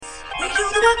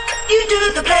you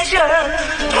do the pleasure.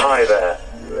 Hi there.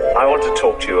 I want to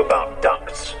talk to you about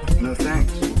ducks. No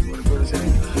thanks. What is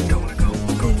that? Don't want to go.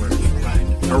 Go where it's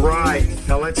right. All right.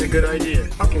 Now that's a good idea.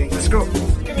 Okay, let's go.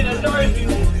 Give me the door.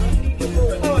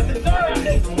 Oh, it's a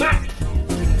door. Whack.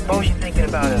 Suppose you're thinking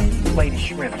about a plate of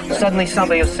shrimp. Suddenly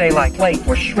somebody will say like plate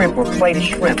or shrimp or plate of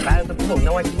shrimp. Out of the blue,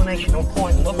 no explanation, no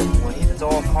point in looking for it. It's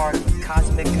all part of the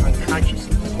cosmic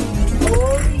unconsciousness.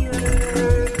 Oh, yeah.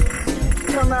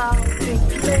 Come out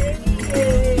and play.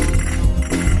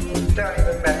 Don't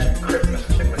even mention Christmas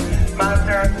to me. My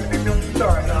parents would be real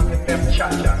sorry knocking them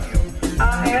cha-cha heels.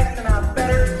 I asked and I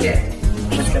better get.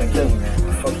 She's gonna kill you,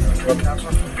 man. Fuck you, drug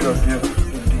counselor? Drug dealer.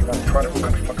 You got product. What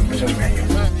kind of fucking businessman you?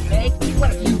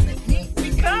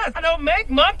 Because I don't make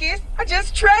monkeys. I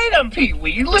just trade them,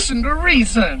 Pee-wee. Listen to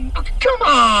reason. Come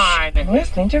on. I'm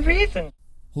listening to reason.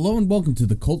 Hello and welcome to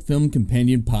the Cult Film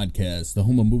Companion Podcast, the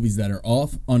home of movies that are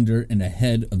off, under, and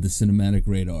ahead of the cinematic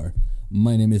radar.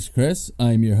 My name is Chris,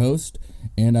 I'm your host,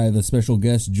 and I have a special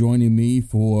guest joining me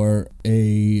for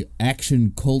a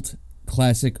action cult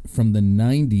classic from the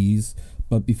 90s.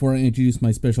 But before I introduce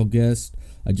my special guest,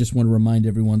 I just want to remind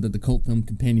everyone that the Cult Film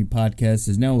Companion Podcast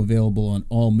is now available on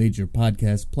all major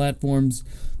podcast platforms.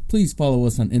 Please follow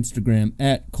us on Instagram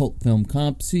at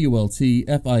CultFilmComp,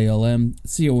 CultFilmComp,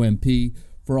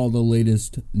 for all the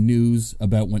latest news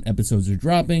about when episodes are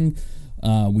dropping.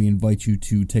 We invite you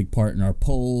to take part in our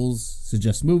polls,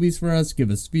 suggest movies for us,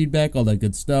 give us feedback, all that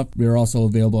good stuff. We are also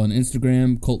available on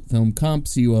Instagram, CultFilmComp,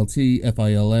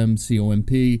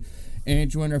 CultFilmComp,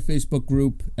 and join our Facebook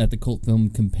group at the Cult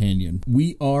Film Companion.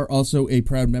 We are also a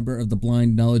proud member of the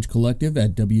Blind Knowledge Collective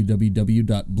at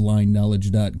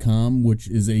www.blindknowledge.com, which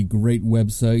is a great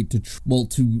website to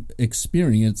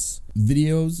experience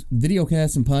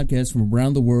videocasts, and podcasts from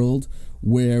around the world,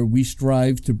 where we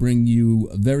strive to bring you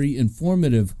very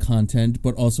informative content,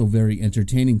 but also very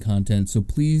entertaining content. So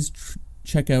please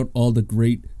check out all the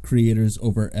great creators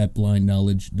over at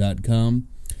blindknowledge.com.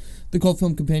 The Cult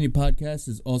Film Companion Podcast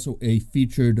is also a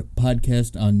featured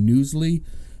podcast on Newsly.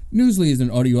 Newsly is an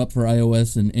audio app for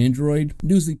iOS and Android.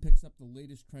 Newsly picks up the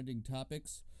latest trending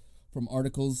topics from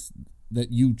articles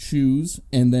that you choose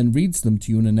and then reads them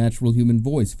to you in a natural human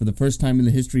voice. For the first time in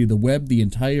the history of the web, the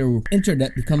entire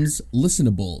internet becomes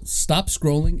listenable. Stop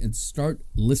scrolling and start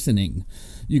listening.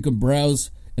 You can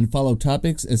browse and follow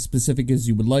topics as specific as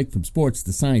you would like, from sports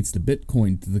to science to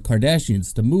Bitcoin to the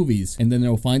Kardashians to movies, and then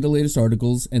they'll find the latest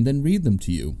articles and then read them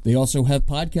to you. They also have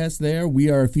podcasts there. We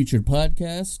are a featured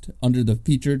podcast under the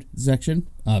featured section,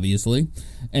 obviously,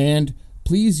 and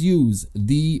please use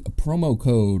the promo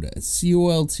code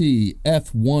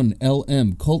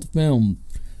COLTF1LM, Cult Film.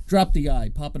 Drop the I,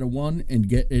 pop it a 1, and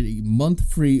get a month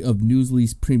free of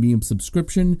Newsly's premium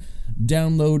subscription.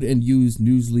 Download and use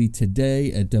Newsly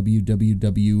today at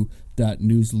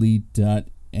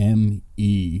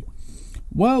www.newsly.me.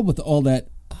 Well, with all that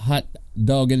hot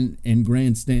dogging and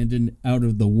grandstanding out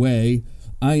of the way,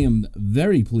 I am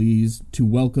very pleased to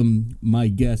welcome my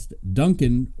guest,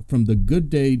 Duncan, from the Good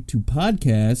Day to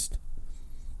Podcast.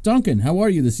 Duncan, how are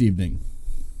you this evening?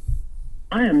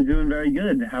 I am doing very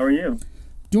good. How are you?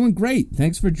 Doing great.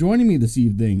 Thanks for joining me this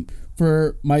evening.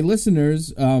 For my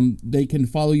listeners, they can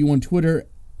follow you on Twitter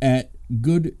at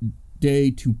Good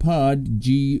Day to Pod,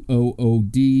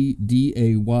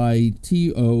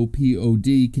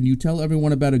 GOODDAYTOPOD. Can you tell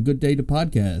everyone about A Good Day to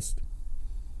Podcast?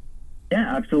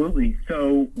 Yeah, absolutely.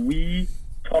 So we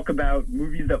talk about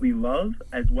movies that we love,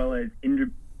 as well as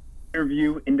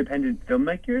interview independent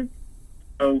filmmakers.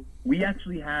 So we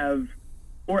actually have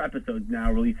 4 episodes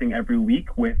now releasing every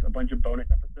week, with a bunch of bonus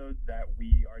episodes that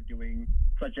we are doing,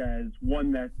 such as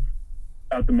one that's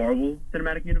about the Marvel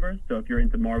Cinematic Universe. So if you're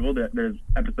into Marvel, there's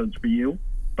episodes for you.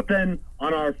 But then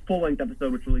on our full-length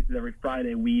episode, which releases every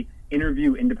Friday, we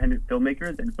interview independent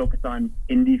filmmakers and focus on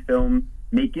indie film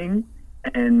making.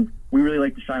 And we really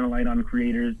like to shine a light on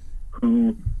creators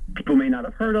who people may not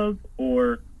have heard of,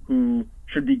 or who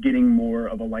should be getting more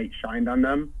of a light shined on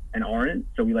them and aren't.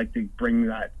 So we like to bring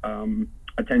that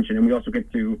attention, and we also get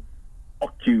to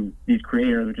talk to these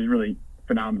creators, which is really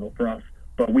phenomenal for us.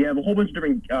 But we have a whole bunch of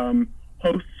different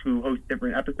hosts who host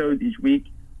different episodes each week,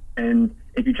 and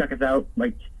if you check us out,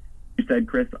 like you said,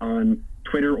 Chris, on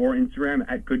Twitter or Instagram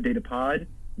at Good Day to Pod,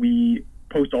 we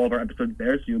post all of our episodes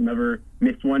there, so you'll never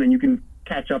miss one, and you can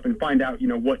catch up and find out,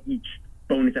 what each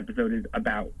bonus episode is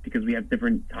about, because we have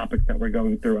different topics that we're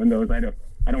going through on those. I don't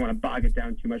want to bog it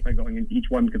down too much by going into each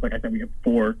one, because like I said, we have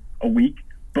 4 a week.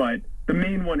 But the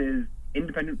main one is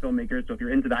independent filmmakers. So if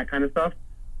you're into that kind of stuff,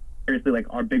 seriously, like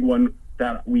our big one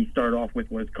that we started off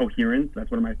with was Coherence. That's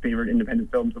one of my favorite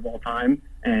independent films of all time.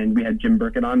 And we had Jim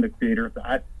Birkin on, the creator of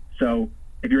that. So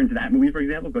if you're into that movie, for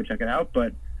example, go check it out.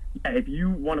 But yeah, if you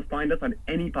want to find us on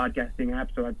any podcasting app,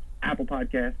 so that's Apple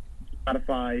Podcasts,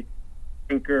 Spotify,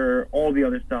 Anchor, all the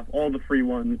other stuff, all the free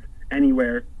ones,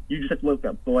 anywhere, you just have to look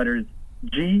up the letters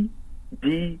G,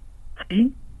 D,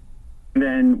 T, and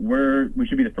then we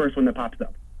should be the first one that pops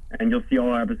up. And you'll see all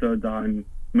our episodes on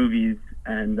movies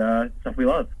and stuff we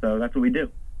love. So that's what we do.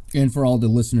 And for all the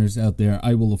listeners out there,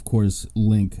 I will, of course,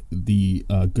 link the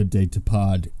Good Day to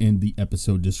Pod in the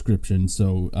episode description.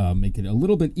 So make it a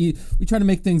little bit we try to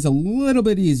make things a little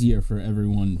bit easier for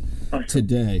everyone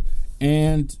today.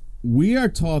 And we are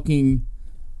talking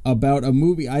about a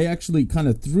movie. I actually kind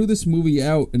of threw this movie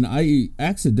out, and I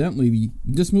accidentally,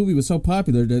 this movie was so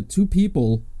popular that two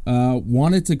people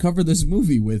wanted to cover this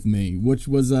movie with me, which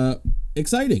was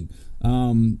exciting.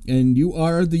 And you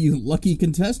are the lucky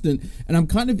contestant, and I'm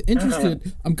kind of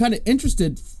interested. I'm kind of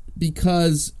interested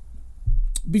because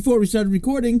before we started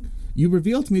recording, you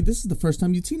revealed to me this is the first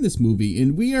time you've seen this movie,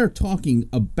 and we are talking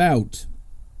about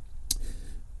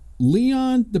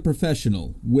Leon the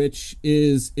Professional, which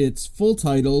is its full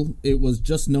title. It was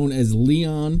just known as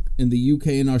Leon in the UK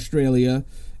and Australia,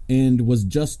 and was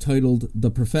just titled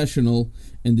The Professional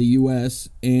in the US,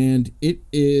 and it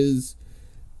is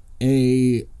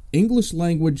a English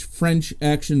language French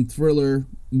action thriller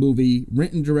movie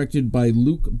written directed by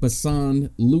Luc Besson.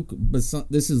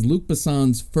 This is Luc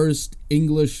Besson's first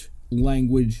English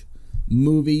language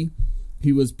movie.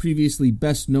 He was previously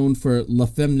best known for La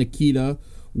Femme Nikita,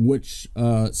 which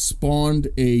spawned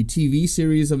a TV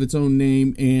series of its own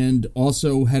name, and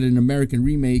also had an American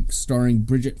remake starring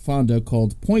Bridget Fonda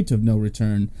called Point of No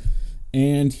Return.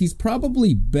 And he's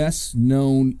probably best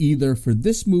known either for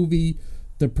this movie,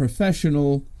 The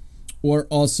Professional, or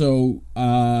also,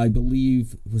 I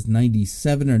believe it was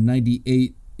 97 or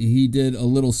 98, he did a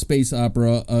little space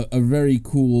opera, a very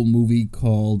cool movie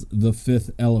called The Fifth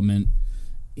Element.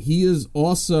 He is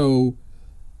also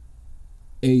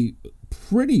a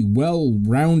pretty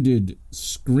well-rounded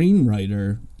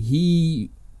screenwriter.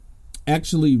 He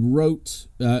actually wrote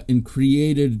and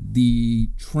created the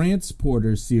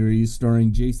Transporter series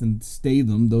starring Jason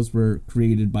Statham. Those were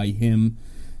created by him.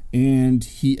 And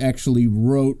he actually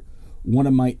wrote one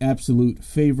of my absolute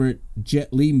favorite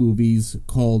Jet Li movies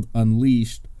called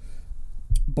Unleashed.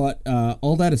 But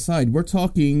all that aside, we're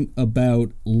talking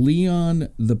about Leon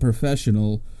the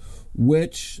Professional,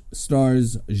 which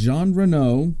stars Jean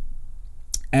Reno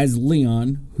as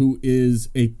Leon, who is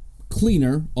a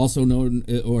cleaner, also known,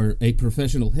 or a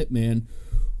professional hitman,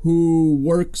 who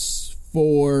works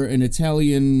for an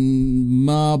Italian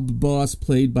mob boss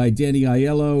played by Danny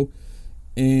Aiello,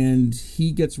 and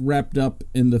he gets wrapped up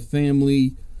in the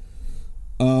family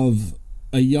of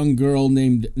a young girl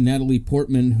named Natalie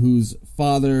Portman, whose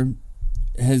father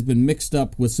has been mixed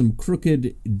up with some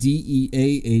crooked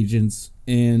DEA agents,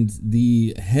 and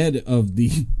the head of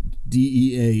the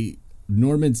DEA,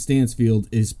 Norman Stansfield,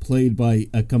 is played by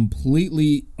a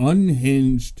completely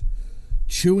unhinged,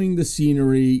 chewing the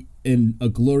scenery in a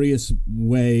glorious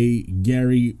way,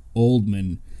 Gary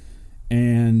Oldman.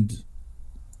 And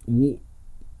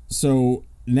so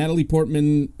Natalie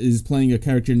Portman is playing a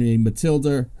character named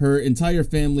Matilda. Her entire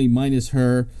family, minus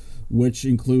her, which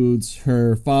includes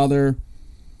her father,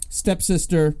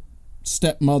 stepsister,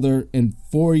 stepmother, and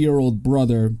 4-year-old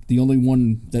brother. The only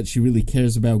one that she really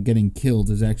cares about getting killed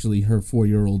is actually her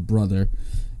 4-year-old brother.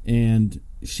 And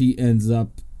she ends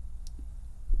up,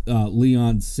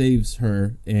 Leon saves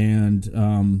her,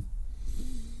 and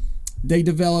they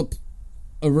develop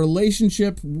a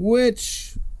relationship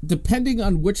which, depending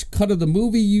on which cut of the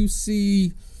movie you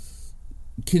see,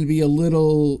 can be a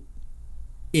little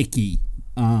icky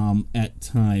at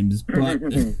times.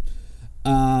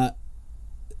 But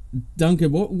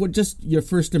Duncan, what just your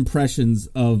first impressions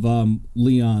of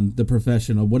Leon the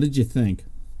Professional? What did you think?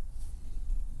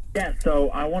 Yeah, so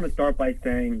I want to start by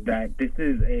saying that this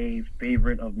is a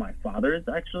favorite of my father's,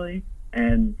 actually,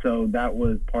 and so that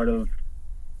was part of,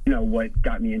 what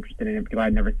got me interested in it, because I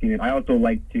had never seen it. I also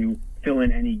like to fill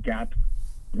in any gaps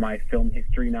of my film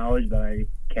history knowledge that I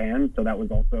can, so that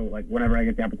was also, like, whenever I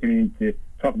get the opportunity to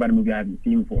talk about a movie I haven't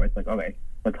seen before, it's like, okay,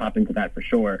 let's hop into that for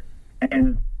sure.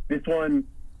 And this one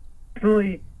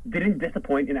definitely didn't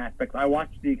disappoint in aspects. I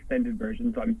watched the extended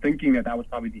version, so I'm thinking that was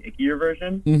probably the ickier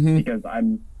version, because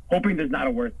I'm hoping there's not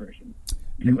a worse version.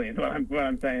 Basically, is what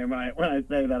I'm saying when I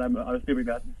say that I'm assuming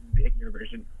that this is the ickier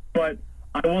version. But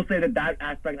I will say that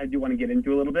aspect I do want to get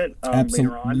into a little bit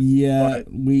later on. Yeah,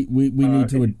 but,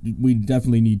 we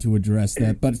definitely need to address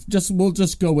that. But we'll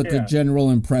just go with the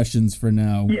general impressions for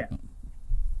now. Yeah.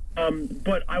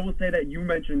 But I will say that you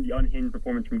mentioned the unhinged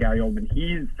performance from Gary Oldman.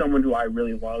 He's someone who I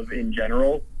really love in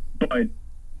general, but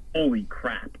holy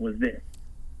crap, was this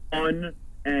fun?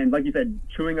 And like you said,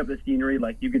 chewing up the scenery,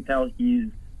 like you could tell he's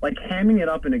like hamming it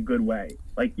up in a good way.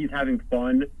 Like he's having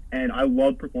fun, and I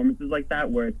love performances like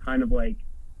that where it's kind of like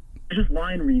it's just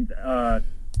line reads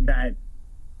that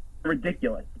are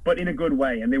ridiculous, but in a good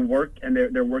way, and they work, and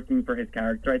they're working for his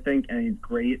character, I think, and he's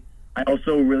great. I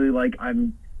also really like,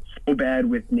 I'm so bad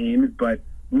with names, but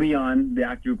Leon, the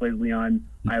actor who plays Leon,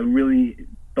 I really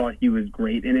thought he was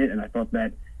great in it, and I thought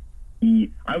that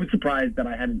I was surprised that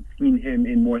I hadn't seen him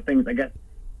in more things. I guess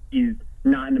he's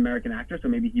not an American actor, so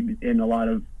maybe he's in a lot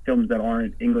of films that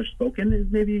aren't English spoken is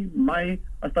maybe my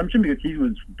assumption, because he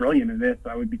was brilliant in this. So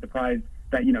I would be surprised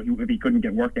that, you know, if he couldn't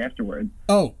get work afterwards.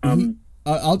 Oh,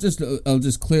 I'll just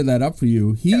clear that up for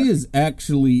you. He is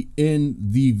actually in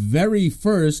the very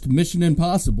first Mission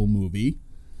Impossible movie.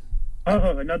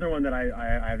 Oh, another one that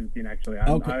I haven't seen actually. I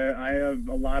have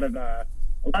a lot of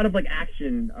like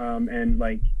action and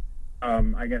like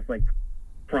I guess like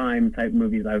crime type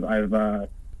movies. I've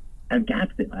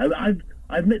gaps in.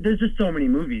 There's just so many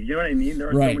movies. You know what I mean? There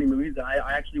are so many movies that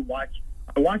I actually watch.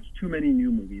 I watch too many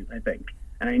new movies, I think,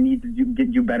 and I need to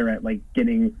get better at like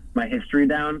getting my history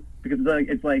down, because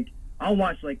it's like I'll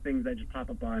watch like things that just pop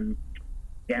up on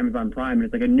Amazon Prime, and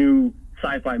it's like a new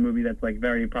sci-fi movie that's like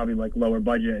very probably like lower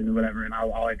budget and whatever, and I'll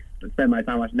like spend my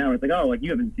time watching now. And it's like, oh, like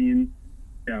you haven't seen,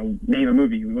 you know, name a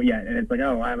movie yet, and it's like,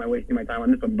 oh, why am I wasting my time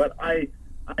on this one? But I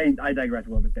digress a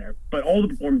little bit there. But all the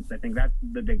performances, I think that's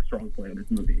the big strong point of this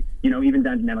movie. You know, even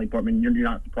down to Natalie Portman, you're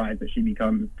not surprised that she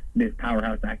becomes this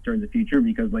powerhouse actor in the future,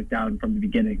 because like down from the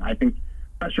beginning, I think,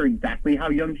 I'm not sure exactly how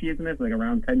young she is in this, like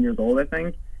around 10 years old, I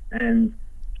think, and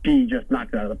she just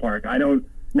knocks it out of the park. I don't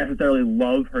necessarily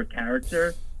love her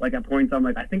character. Like at points I'm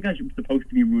like, I think I'm supposed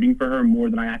to be rooting for her more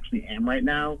than I actually am right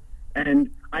now.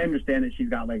 And I understand that she's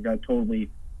got like a totally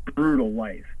brutal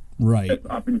life. Right.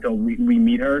 Up until we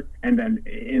meet her, and then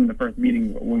in the first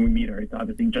meeting when we meet her, it's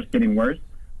obviously just getting worse.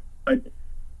 But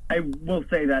I will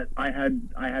say that I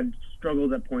had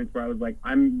struggles at points where I was like,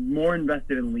 I'm more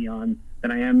invested in Leon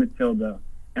than I am Matilda,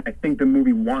 and I think the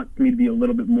movie wants me to be a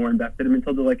little bit more invested in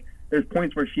Matilda. Like there's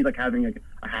points where she's like having like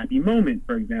a happy moment,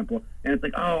 for example, and it's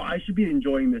like, oh, I should be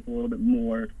enjoying this a little bit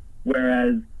more,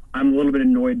 whereas I'm a little bit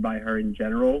annoyed by her in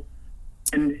general.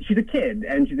 And she's a kid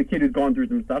who's gone through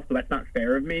some stuff, so that's not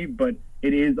fair of me, but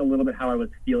it is a little bit how I was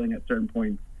feeling at certain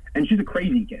points. And she's a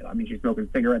crazy kid. I mean, she's smoking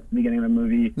cigarettes at the beginning of the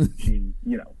movie. She's,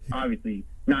 you know, obviously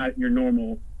not your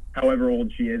normal, however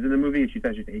old she is in the movie. She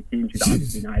says she's 18. She's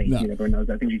obviously not 18. No. Everyone knows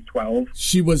that. I think she's 12.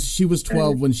 She was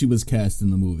 12 when she was cast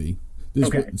in the movie.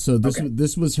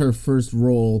 This was her first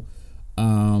role.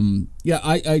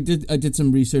 I did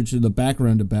some research in the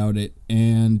background about it,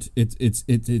 and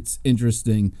it's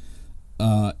interesting.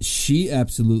 She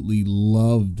absolutely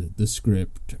loved the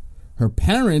script. Her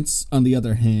parents, on the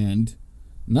other hand,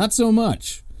 not so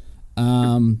much.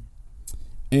 And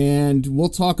we'll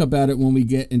talk about it when we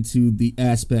get into the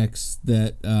aspects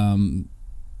that,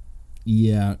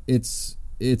 it's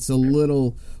a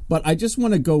little... But I just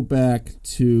want to go back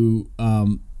to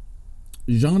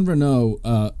Jean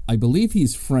Reno. I believe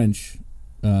he's French,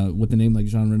 with a name like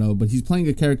Jean Reno, but he's playing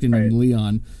a character named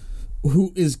Leon,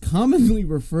 who is commonly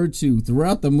referred to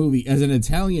throughout the movie as an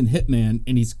Italian hitman,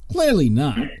 and he's clearly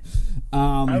not.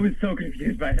 I was so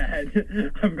confused by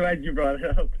that. I'm glad you brought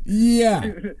it up.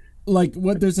 Yeah. Like,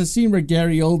 there's a scene where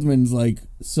Gary Oldman's like,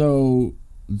 so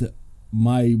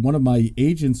one of my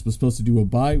agents was supposed to do a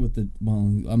buy with the, well,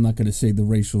 I'm not going to say the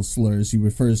racial slurs. He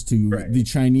refers to the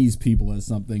Chinese people as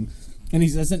something. And he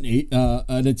says an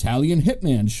Italian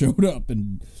hitman showed up,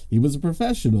 and he was a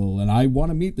professional, and I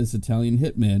want to meet this Italian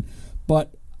hitman.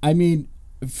 But, I mean,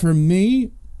 for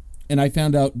me, and I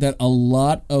found out that a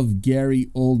lot of Gary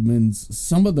Oldman's,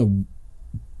 some of the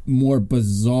more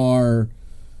bizarre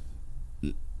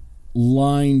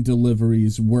line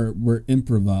deliveries were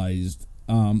improvised.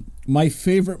 My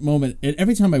favorite moment, and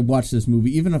every time I watch this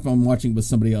movie, even if I'm watching with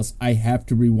somebody else, I have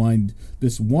to rewind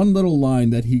this one little line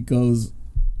that he goes...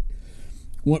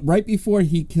 right before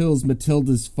he kills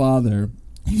Matilda's father,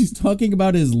 he's talking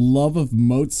about his love of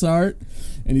Mozart,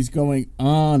 and he's going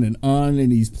on,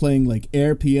 and he's playing like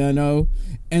air piano,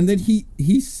 and then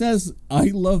he says,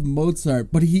 I love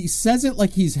Mozart, but he says it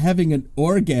like he's having an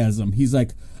orgasm. He's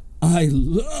like, I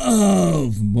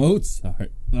love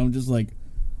Mozart. And I'm just like,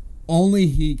 only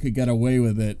he could get away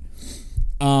with it.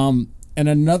 And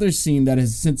another scene that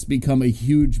has since become a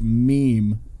huge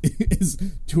meme is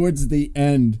towards the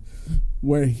end,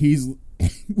 where he's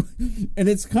and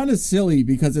it's kind of silly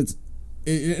because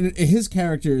his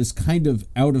character is kind of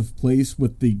out of place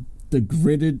with the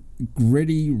gritty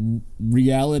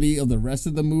reality of the rest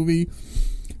of the movie,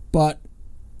 but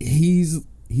he's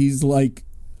like,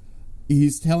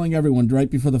 he's telling everyone right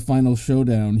before the final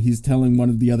showdown, he's telling one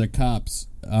of the other cops,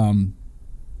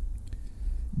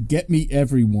 get me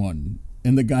everyone.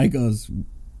 And the guy goes,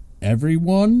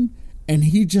 everyone? And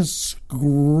he just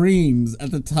screams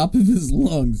at the top of his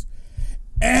lungs,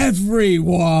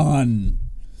 everyone!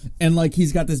 And, like,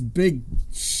 he's got this big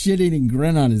shit-eating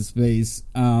grin on his face.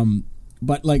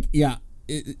 But, like, yeah,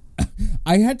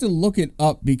 I had to look it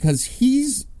up because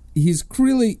he's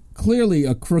clearly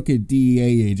a crooked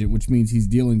DEA agent, which means he's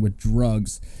dealing with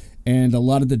drugs. And a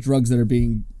lot of the drugs that are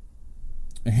being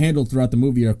handled throughout the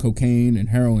movie are cocaine and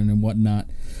heroin and whatnot.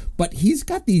 But he's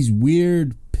got these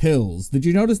weird pills. Did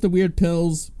you notice the weird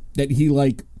pills that he,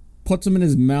 like, puts them in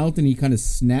his mouth and he kind of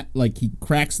he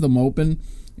cracks them open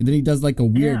and then he does, like, a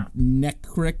weird neck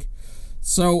crick?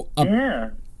 So,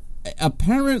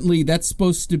 apparently that's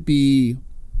supposed to be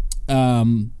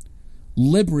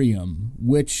Librium,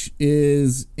 which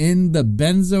is in the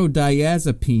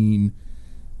benzodiazepine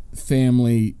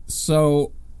family.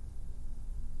 So,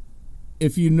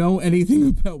 if you know anything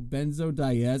about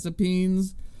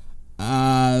benzodiazepines,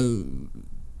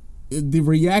 the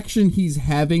reaction he's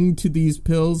having to these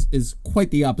pills is quite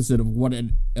the opposite of what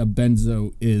a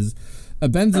benzo is.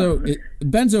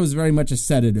 Benzo is very much a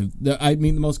sedative. The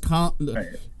most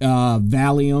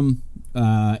Valium,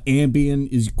 Ambien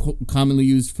is commonly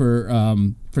used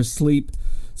for sleep.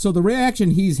 So the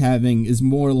reaction he's having is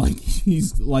more like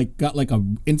he's like got like a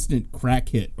instant crack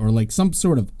hit or like some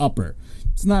sort of upper.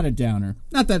 It's not a downer.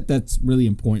 Not that that's really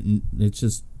important. It's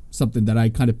just something that I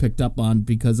kind of picked up on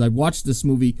because I've watched this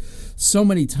movie so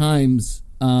many times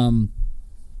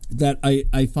that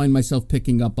I find myself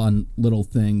picking up on little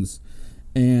things.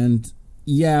 And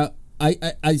yeah, I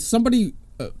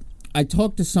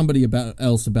talked to somebody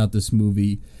else about this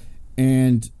movie,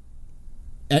 and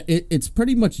it's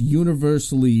pretty much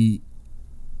universally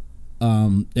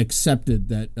accepted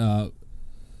that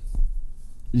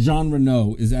Jean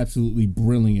Reno is absolutely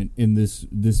brilliant in this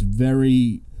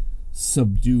very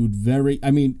subdued,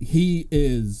 he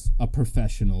is a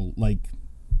professional. Like,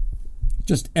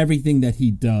 just everything that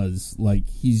he does, like,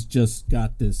 he's just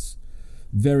got this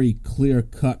very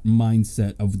clear-cut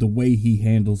mindset of the way he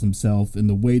handles himself and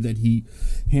the way that he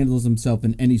handles himself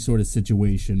in any sort of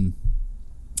situation.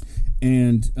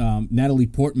 And Natalie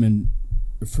Portman,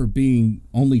 for being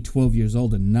only 12 years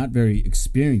old and not very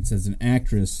experienced as an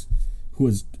actress,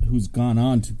 who's gone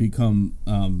on to become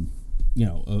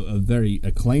a very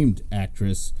acclaimed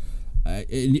actress,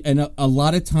 and a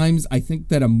lot of times I think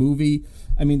that a movie,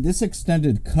 this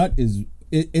extended cut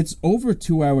it's over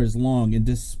 2 hours long, and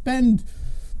to spend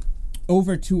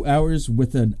over 2 hours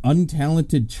with an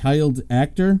untalented child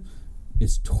actor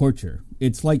is torture.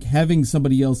 It's like having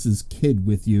somebody else's kid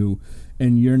with you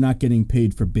and you're not getting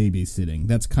paid for babysitting.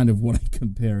 That's kind of what I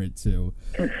compare it to.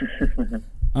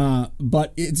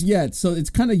 But it's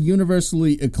kind of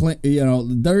universally acclaimed.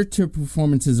 Their two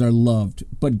performances are loved,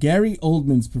 but Gary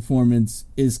Oldman's performance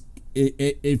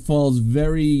it falls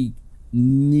very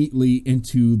neatly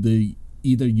into the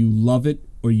either you love it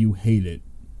or you hate it.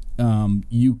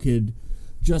 You could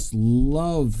just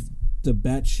love the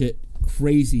batshit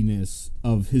craziness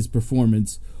of his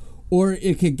performance, or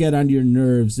it could get on your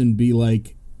nerves and be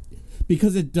like,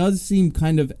 because it does seem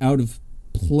kind of out of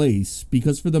place,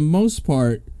 because for the most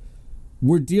part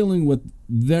we're dealing with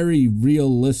very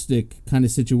realistic kind of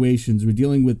situations. We're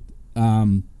dealing with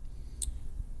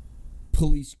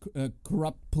police,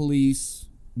 corrupt police.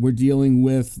 We're dealing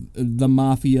with the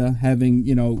mafia having,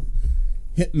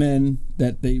 hitmen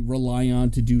that they rely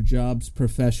on to do jobs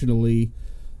professionally,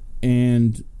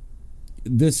 and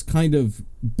this kind of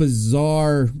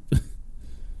bizarre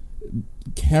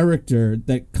character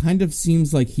that kind of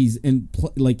seems like he's in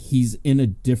a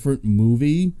different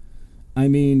movie.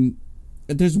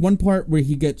 There's one part where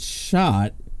he gets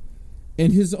shot,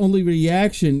 and his only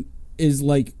reaction is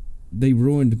like, "They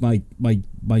ruined my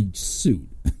suit."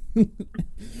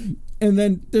 And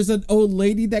then there's an old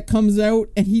lady that comes out,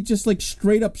 and he just like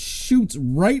straight up shoots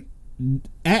right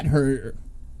at her,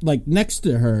 like next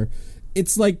to her.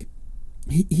 It's like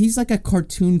he's like a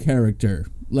cartoon character.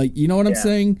 Like, you know what I'm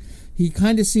saying? He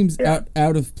kind of seems out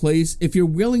of place. If you're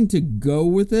willing to go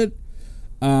with it,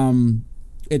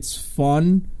 it's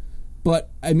fun.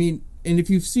 But and if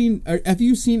have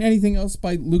you seen anything else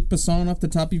by Luc Besson off the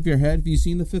top of your head? Have you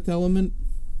seen The Fifth Element?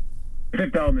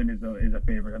 Fifth Element is a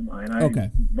favorite of mine. I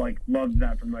loved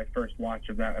that from my first watch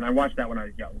of that, and I watched that when I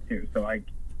was young too. So I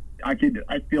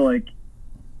feel like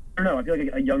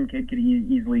a young kid could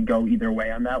easily go either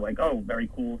way on that. Like, oh, very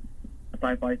cool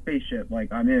sci-fi spaceship,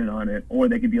 like I'm in on it, or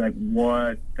they could be like,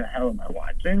 what the hell am I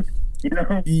watching?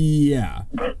 Yeah.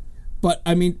 But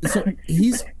so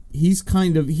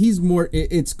he's more,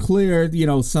 it's clear, you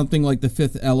know, something like The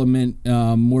Fifth Element.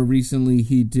 More recently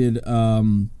he did a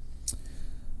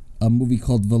movie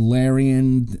called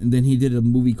Valerian, and then he did a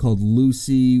movie called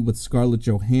Lucy with Scarlett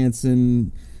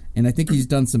Johansson, and I think he's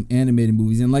done some animated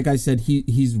movies. And like I said,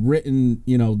 he's written,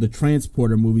 you know, the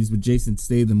Transporter movies with Jason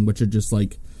Statham, which are just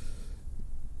like,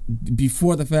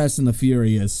 before the Fast and the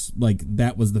Furious, like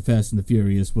that was the Fast and the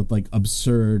Furious with like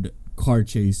absurd car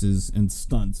chases and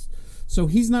stunts. So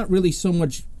he's not really so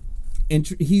much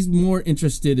he's more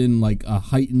interested in like a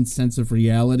heightened sense of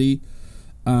reality.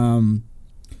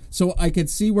 So I could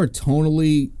see where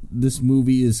tonally this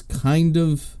movie is kind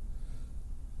of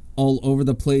all over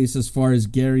the place as far as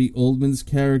Gary Oldman's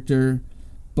character,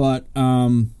 but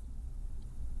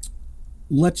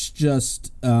let's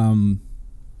just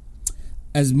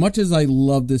as much as I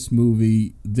love this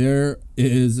movie, there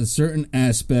is a certain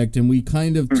aspect, and we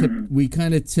kind of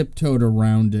tiptoed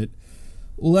around it.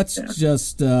 Let's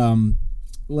just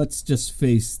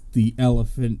face the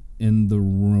elephant in the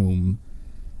room.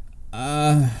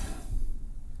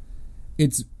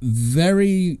 It's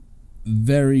very,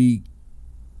 very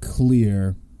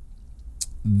clear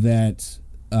that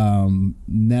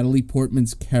Natalie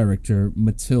Portman's character,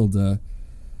 Matilda,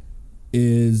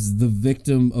 is the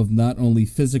victim of not only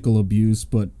physical abuse,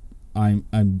 but I'm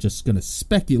just going to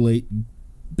speculate,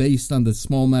 based on the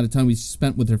small amount of time we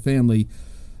spent with her family,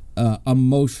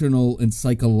 emotional and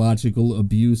psychological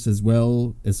abuse as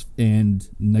well as, and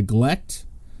neglect.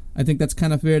 I think that's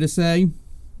kind of fair to say.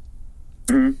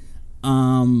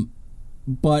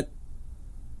 But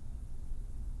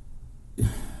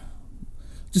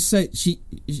just say she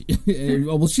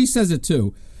well, she says it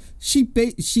too. She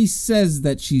says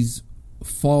that she's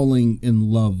falling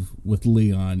in love with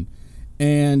Leon,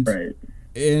 and Right.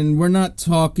 and we're not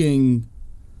talking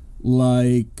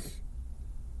like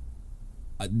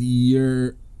I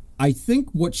think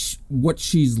what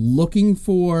she's looking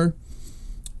for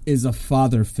is a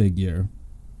father figure.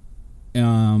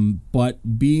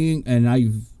 But being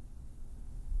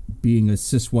a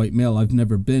cis white male, I've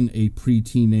never been a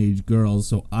pre-teenage girl,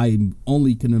 so I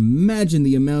only can imagine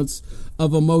the amounts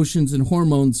of emotions and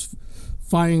hormones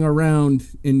firing around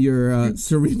in your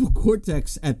cerebral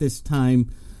cortex at this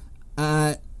time,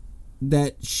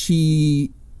 that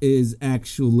she is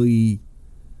actually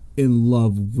in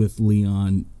love with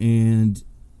Leon. And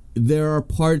there are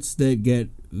parts that get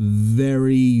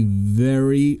very,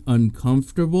 very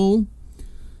uncomfortable,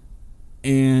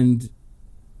 and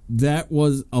that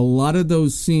was a lot of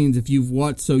those scenes. If you've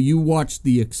watched, so you watched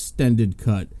the extended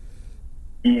cut.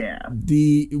 Yeah.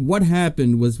 What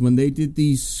happened was when they did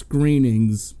these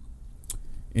screenings,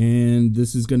 and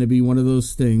this is going to be one of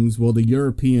those things, well, the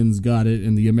Europeans got it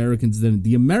and the Americans didn't.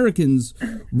 The Americans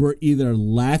were either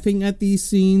laughing at these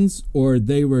scenes or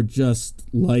they were just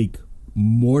like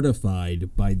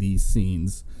mortified by these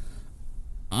scenes.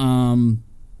 That's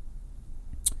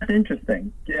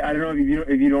interesting. I don't know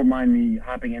if you don't mind me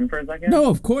hopping in for a second. No,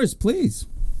 of course, please.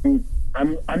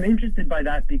 I'm interested by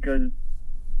that because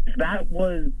if that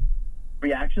was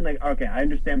reaction, like, okay, I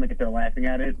understand, like, if they're laughing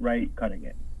at it, right, cutting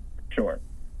it, sure.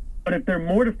 But if they're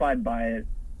mortified by it,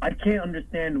 I can't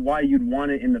understand why you'd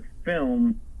want it in the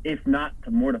film if not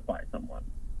to mortify someone.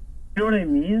 You know what I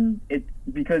mean? It's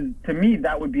because to me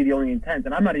that would be the only intent,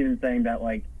 and I'm not even saying that,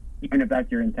 like, even if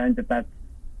that's your intent, if that's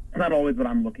not always what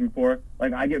I'm looking for.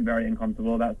 Like, I get very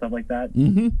uncomfortable about stuff like that,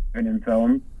 even in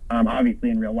film. Obviously,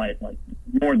 in real life, like,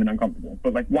 more than uncomfortable.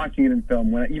 But, like, watching it in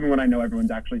film, even when I know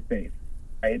everyone's actually safe,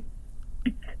 right?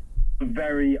 It's a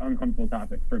very uncomfortable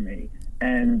topic for me.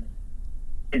 And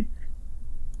it's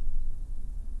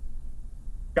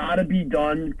gotta be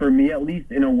done, for me at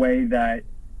least, in a way that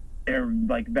they're,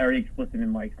 like, very explicit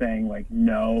in, like, saying, like,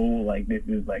 no, like, this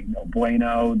is, like, no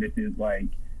bueno, this is, like,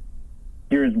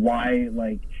 here's why,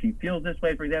 like, she feels this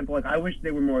way, for example. Like, I wish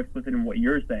they were more explicit in what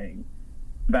you're saying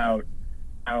about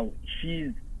how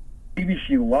maybe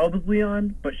she loves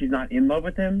Leon, but she's not in love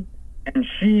with him, and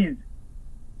she's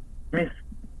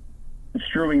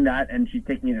misconstruing that, and she's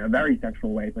taking it in a very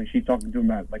sexual way. Like, she's talking to him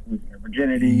about, like, losing her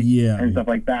virginity and stuff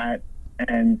like that.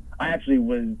 And I actually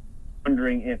was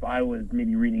wondering if I was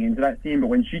maybe reading into that scene, but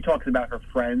when she talks about her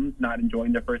friends not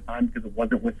enjoying their first time because it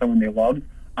wasn't with someone they loved,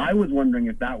 I was wondering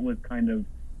if that was kind of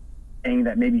saying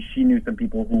that maybe she knew some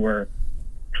people who were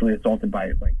actually assaulted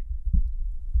by, like,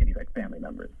 maybe, like, family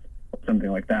members or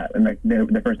something like that. And, like,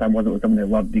 the first time wasn't with someone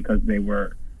they loved because they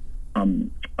were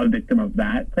a victim of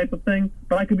that type of thing.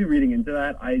 But I could be reading into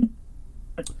that. I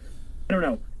don't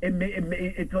know. It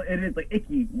is, like,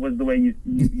 icky was the way you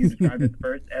described it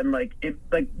first. And, like, it,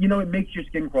 like, you know, it makes your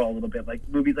skin crawl a little bit. Like,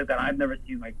 movies like that, I've never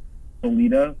seen, like,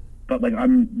 Lolita, but, like,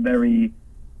 I'm very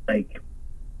like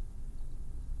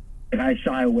I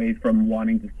shy away from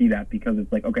wanting to see that because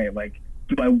it's like, okay, like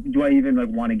do I even like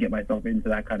want to get myself into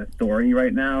that kind of story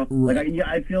right now? Right. Like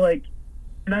I feel like,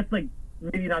 and that's like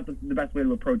maybe not the best way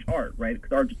to approach art, right?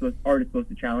 Because art is supposed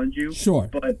to challenge you. Sure.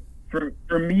 But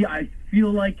for me, I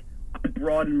feel like I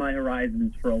broaden my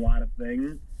horizons for a lot of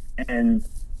things, and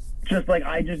just like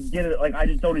I just get it, like I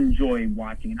just don't enjoy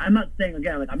watching it. I'm not saying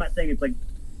it's like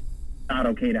not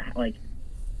okay to like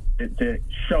to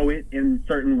show it in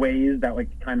certain ways that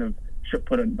like kind of should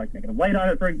put a like negative light on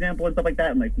it, for example, and stuff like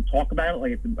that, and like to talk about it.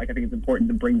 Like I think it's important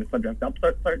to bring the subject up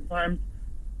certain times.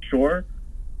 Sure.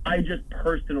 I just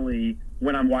personally,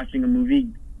 when I'm watching a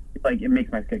movie, like it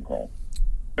makes my skin crawl.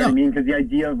 You know what I mean? Because the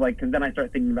idea of like, because then I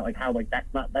start thinking about like how like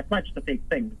that's not just a fake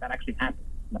thing. That actually happens,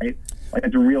 right? Like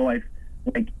it's a real life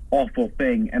like awful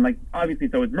thing, and like obviously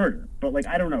so is murder. But like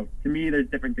I don't know. To me, there's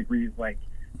different degrees. Like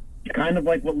kind of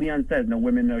like what Leon says: no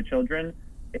women, no children.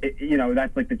 You know,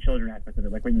 that's like the children aspect of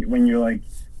it. Like when you're like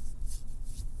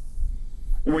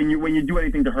when you do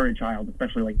anything to hurt a child,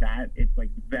 especially like that, it's like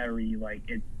very like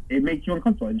it makes you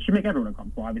uncomfortable. It should make everyone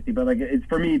uncomfortable, obviously. But like it's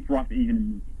for me, it's rough even in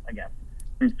movies, I guess.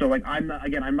 And so like I'm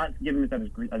not giving this as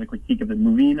a critique of the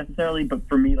movie necessarily, but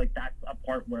for me, like that's a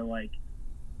part where like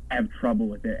I have trouble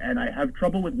with it, and I have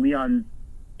trouble with Leon's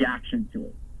reaction to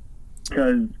it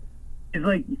because he's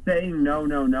like saying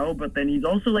no, but then he's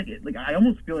also like I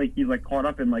almost feel like he's like caught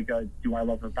up in like a do I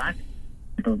love her back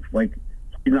of like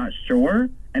he's not sure,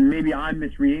 and maybe I'm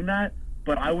misreading that,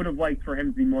 but I would have liked for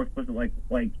him to be more explicit,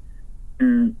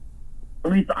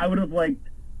 at least I would have liked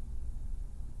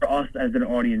for us as an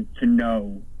audience to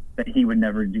know that he would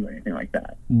never do anything like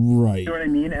that. Right. You know what I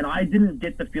mean? And I didn't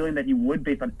get the feeling that he would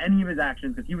based on any of his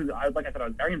actions, because like I said, I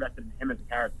was very invested in him as a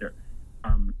character.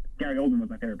 Gary Oldman was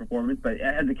my favorite performance, but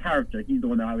as a character, he's the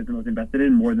one that I was the most invested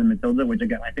in, more than Matilda, which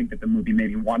again, I think that the movie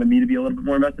maybe wanted me to be a little bit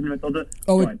more invested in Matilda.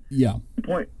 Yeah. The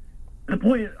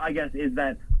point, I guess, is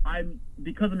that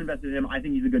because I'm invested in him, I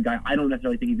think he's a good guy. I don't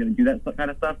necessarily think he's going to do that kind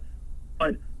of stuff,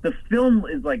 but the film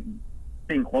is like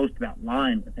staying close to that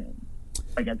line with him,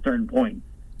 like at certain points.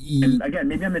 And again,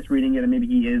 maybe I'm misreading it, and maybe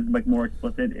he is like more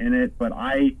explicit in it, but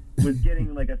I was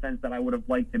getting like a sense that I would have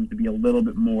liked him to be a little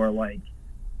bit more like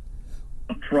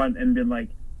upfront and been like,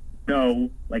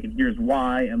 no, like, and here's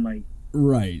why, and like,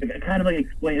 right, like, kind of like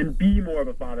explain and be more of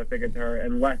a father figure to her,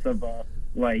 and less of a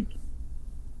like.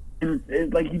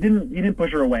 Like he didn't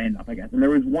push her away enough, I guess. And there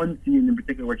was one scene in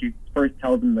particular where she first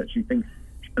tells him that she thinks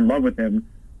she's in love with him.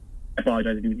 I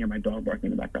apologize if you can hear my dog barking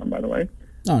in the background, by the way.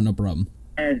 Oh, no problem.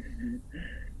 And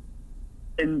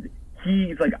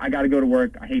he's like, I got to go to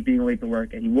work. I hate being late to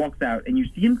work. And he walks out, and you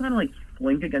see him kind of like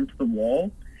slink against the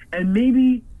wall. And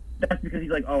maybe that's because he's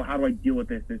like, oh, how do I deal with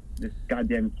this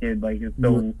goddamn kid? Like, is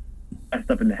so messed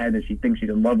up in the head that she thinks she's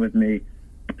in love with me.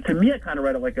 To me, I kind of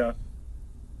read it like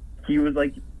he was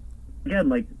like, again,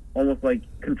 like almost like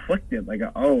conflicted, like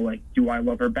do I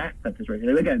love her back type situation.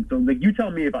 And again, so like you tell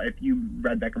me if you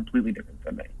read that completely different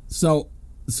than me. So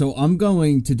I'm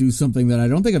going to do something that I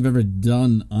don't think I've ever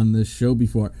done on this show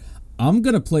before. I'm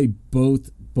gonna play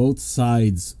both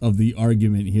sides of the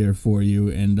argument here for you,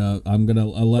 and I'll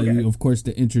allow you, of course,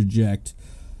 to interject,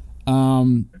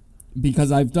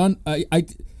 because I've done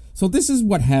So this is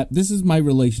what happened. This is my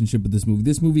relationship with this movie.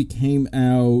 This movie came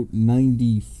out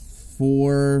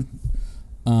 94.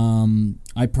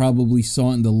 I probably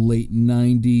saw it in the late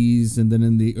 90s, and then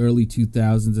in the early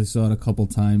 2000s I saw it a couple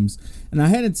times, and I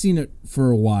hadn't seen it for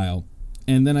a while.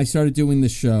 And then I started doing the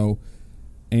show,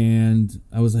 and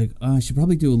I was like, I should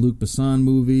probably do a Luc Besson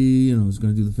movie, and I was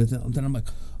going to do the fifth. And then I'm like,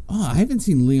 I haven't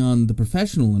seen Leon the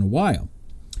Professional in a while.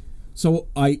 So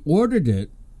I ordered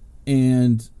it,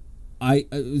 and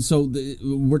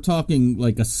we're talking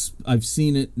like I've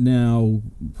seen it now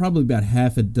probably about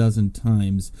half a dozen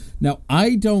times. Now,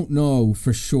 I don't know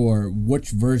for sure which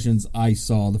versions I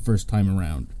saw the first time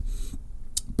around,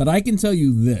 but I can tell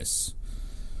you this.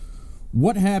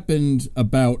 What happened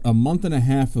about a month and a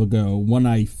half ago when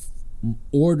I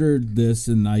ordered this,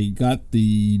 and I got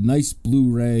the nice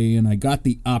Blu-ray, and I got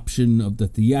the option of the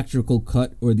theatrical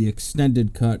cut or the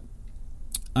extended cut,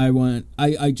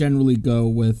 I generally go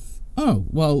with, oh,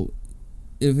 well,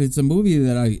 if it's a movie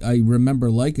that I remember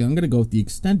liking, I'm going to go with the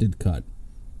extended cut.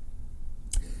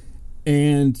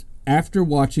 And after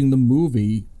watching the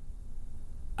movie,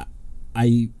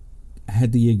 I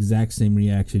had the exact same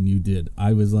reaction you did.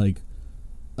 I was like,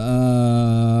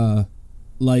 I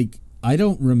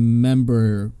don't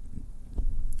remember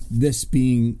this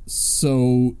being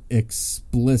so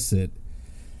explicit.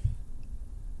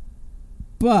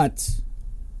 But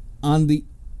on the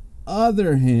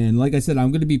other hand, like I said,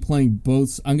 I'm going to be playing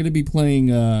both. I'm going to be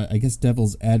playing, I guess,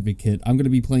 Devil's Advocate. I'm going to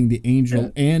be playing the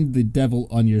angel and the devil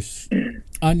on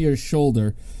your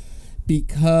shoulder,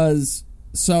 because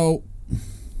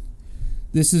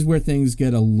this is where things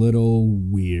get a little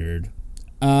weird.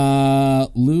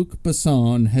 Luc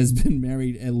Besson has been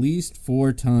married at least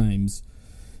 4 times.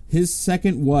 His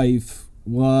second wife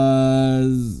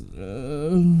was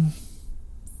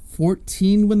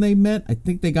 14 when they met. I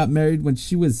think they got married when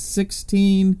she was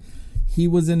 16. He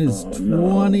was in his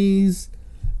 20s.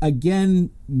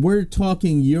 Again, we're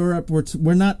talking Europe.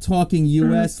 We're not talking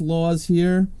U.S. laws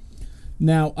here.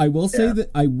 Now, I will say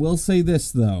that I will say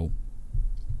this though.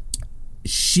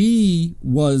 She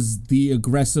was the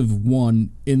aggressive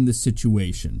one in the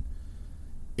situation.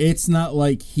 It's not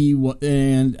like he was,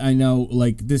 and I know,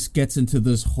 like, this gets into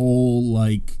this whole,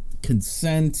 like,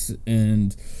 consent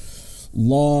and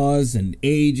laws and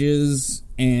ages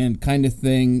and kind of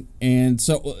thing. And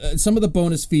so some of the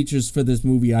bonus features for this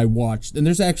movie I watched, and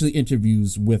there's actually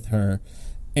interviews with her,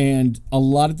 and a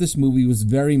lot of this movie was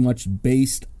very much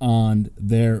based on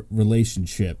their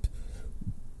relationship,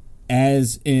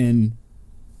 as in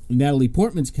Natalie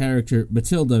Portman's character,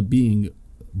 Matilda, being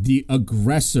the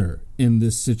aggressor in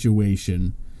this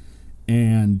situation,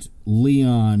 and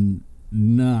Leon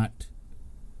not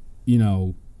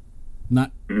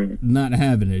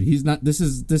having it. He's not. This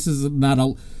is not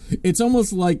a. It's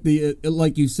almost like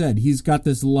like you said. He's got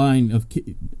this line of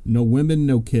no women,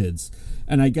 no kids,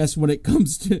 and I guess when it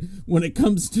comes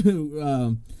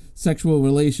to sexual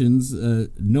relations,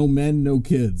 no men, no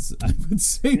kids, I would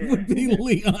say would be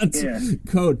Leon's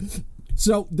code.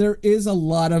 So there is a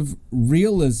lot of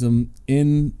realism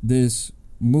in this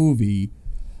movie.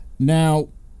 Now,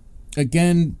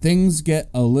 again, things get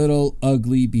a little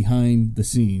ugly behind the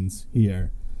scenes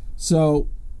here. So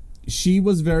she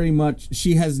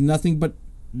has nothing but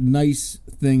nice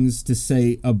things to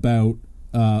say about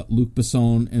Luc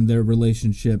Besson and their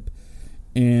relationship,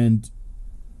 and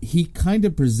he kind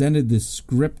of presented this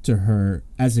script to her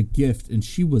as a gift, and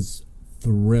she was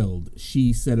thrilled.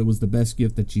 She said it was the best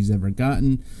gift that she's ever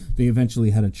gotten. They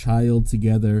eventually had a child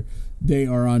together. They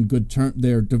are on good terms.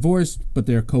 They're divorced, but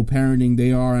they're co-parenting.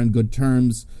 They are on good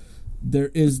terms.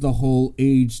 There is the whole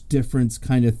age difference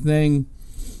kind of thing,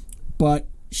 but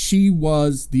she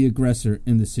was the aggressor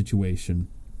in the situation.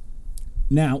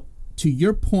 Now, to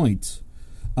your point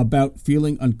about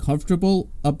feeling uncomfortable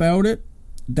about it,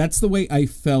 that's the way I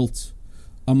felt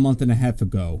a month and a half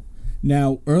ago.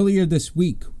 Now, earlier this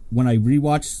week, when I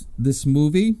rewatched this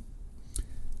movie,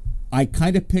 I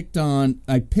kind of picked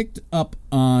up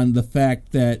on the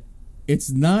fact that it's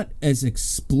not as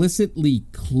explicitly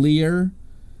clear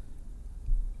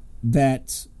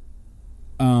that,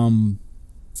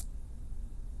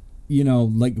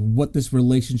 like what this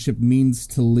relationship means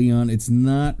to Leon. It's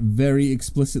not very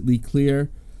explicitly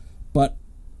clear, but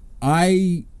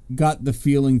I got the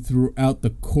feeling throughout the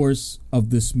course of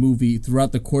this movie,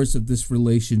 throughout the course of this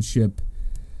relationship,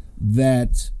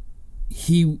 that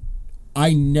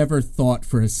I never thought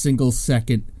for a single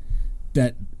second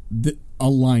that a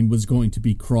line was going to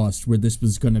be crossed where this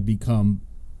was going to become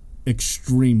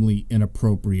extremely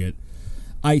inappropriate.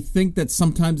 I think that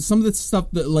sometimes some of the stuff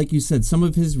that, like you said, some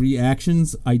of his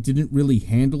reactions, I didn't really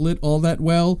handle it all that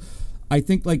well. I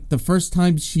think, like, the first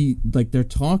time they're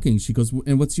talking, she goes,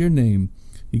 "And what's your name?"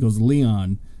 He goes,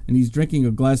 "Leon." And he's drinking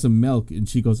a glass of milk, and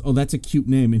she goes, "Oh, that's a cute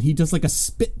name." And he does like a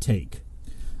spit take.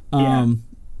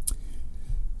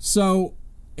 So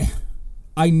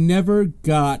I never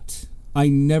got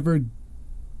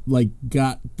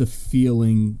the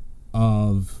feeling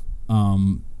of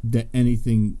that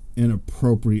anything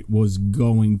inappropriate was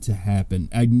going to happen.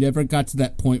 I never got to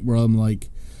that point where I'm like,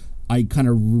 I kind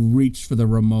of reached for the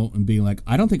remote and being like,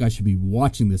 I don't think I should be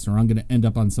watching this, or I'm going to end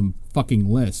up on some fucking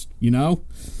list, you know?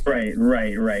 Right,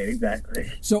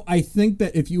 exactly. So I think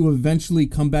that if you eventually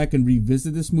come back and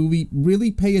revisit this movie,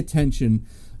 really pay attention.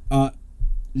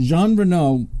 Jean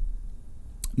Reno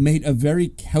made a very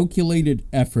calculated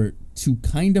effort to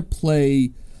kind of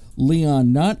play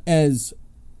Leon not as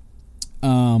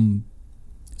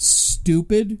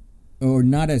stupid or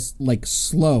not as like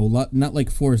slow, not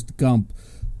like Forrest Gump,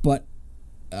 but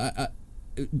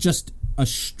just a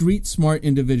street smart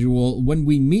individual. When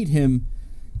we meet him,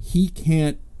 he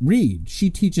can't read. She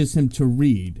teaches him to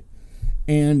read,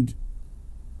 and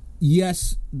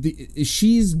yes,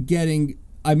 she's getting.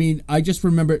 I mean, I just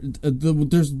remember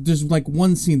there's like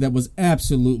one scene that was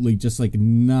absolutely just like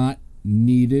not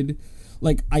needed.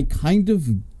 Like, I kind of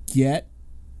get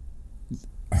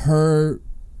her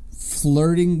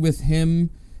flirting with him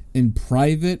in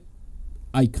private.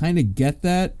 I kind of get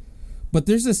that, But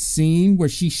there's a scene where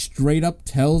she straight up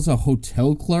tells a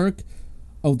hotel clerk,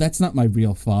 "Oh, that's not my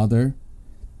real father.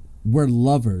 We're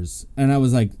lovers." And I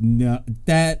was like, "No,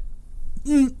 that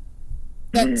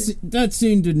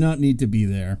scene did not need to be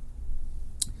there."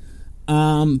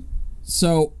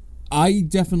 So I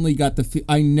definitely got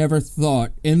I never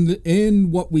thought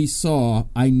in what we saw,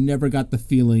 I never got the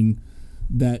feeling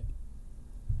that.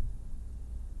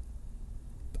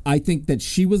 I think that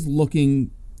she was looking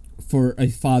for a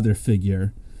father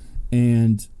figure,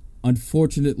 and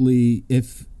unfortunately,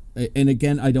 and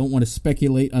again, I don't want to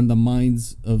speculate on the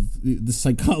minds of the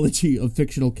psychology of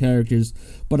fictional characters,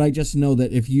 but I just know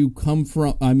that if you come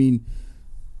from, I mean,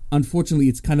 unfortunately,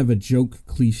 it's kind of a joke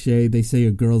cliche. They say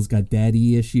a girl's got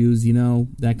daddy issues, you know,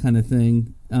 that kind of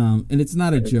thing, and it's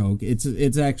not a joke.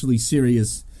 It's actually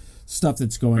serious stuff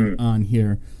that's going on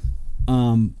here.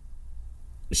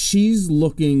 She's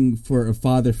looking for a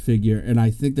father figure, and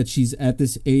I think that she's at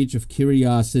this age of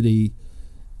curiosity,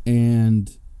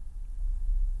 and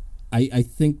I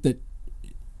think that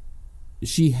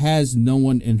she has no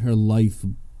one in her life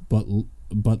but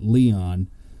Leon.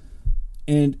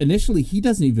 And initially, he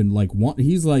doesn't even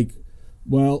he's like,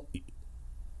 well,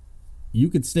 you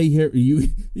could stay here.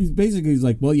 He's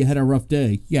like, well, you had a rough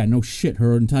day. Yeah, no shit.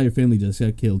 Her entire family just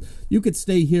got killed. You could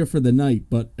stay here for the night,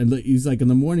 and he's like, in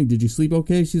the morning, did you sleep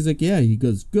okay? She's like, yeah. He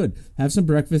goes, good. Have some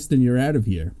breakfast and you're out of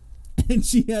here. And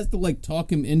she has to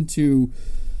talk him into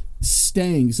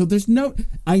staying. So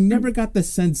I never got the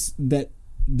sense that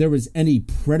there was any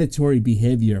predatory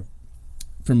behavior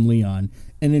from Leon.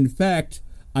 And in fact,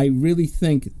 I really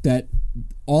think that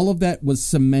all of that was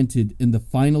cemented in the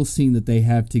final scene that they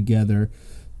have together.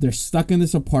 They're stuck in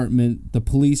this apartment. The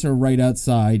police are right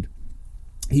outside.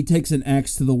 He takes an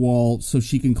axe to the wall so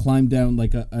she can climb down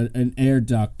like an air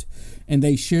duct. And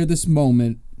they share this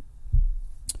moment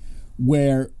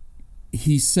where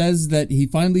he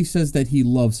finally says that he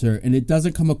loves her. And it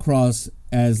doesn't come across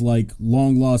as like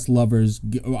long lost lovers,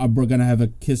 we're going to have a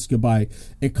kiss goodbye.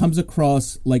 It comes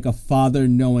across like a father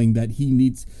knowing that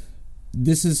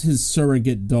this is his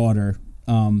surrogate daughter.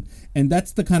 And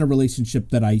that's the kind of relationship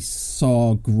that I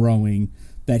saw growing,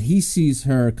 that he sees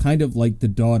her kind of like the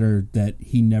daughter that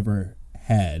he never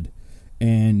had.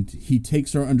 And he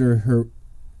takes her under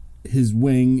his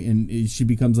wing, and she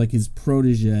becomes like his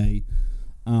protege.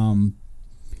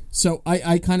 So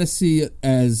I kind of see it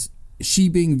as she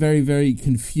being very, very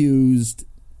confused.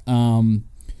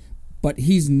 But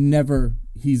he's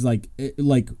like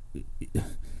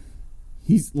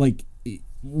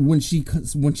when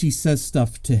she says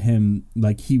stuff to him,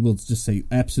 like, he will just say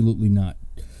absolutely not,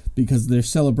 because they're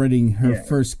celebrating her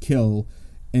first kill,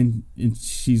 and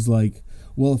she's like,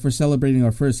 well, if we're celebrating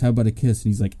our first, how about a kiss? And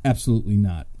he's like, absolutely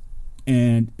not.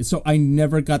 And so I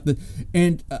never got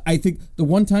and I think the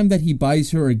one time that he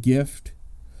buys her a gift,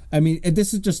 I mean, and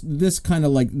this is just this kind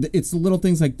of like, it's the little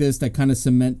things like this that kind of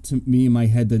cement to me in my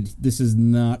head that this is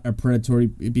not a predatory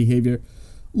behavior.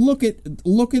 Look at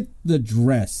the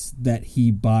dress that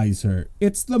he buys her.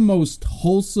 It's the most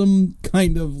wholesome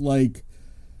kind of like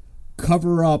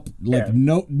cover up, like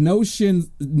no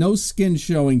skin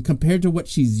showing compared to what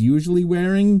she's usually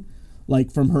wearing,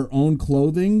 like from her own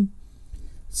clothing.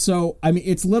 So I mean,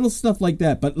 it's little stuff like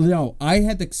that. But no, I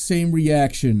had the same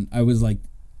reaction. I was like,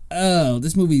 oh,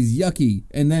 this movie's yucky.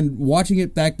 And then watching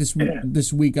it back this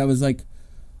week, I was like,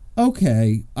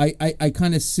 okay, I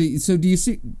kind of see. So do you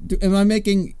see, am I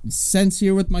making sense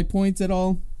here with my points at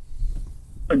all?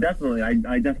 Oh, definitely.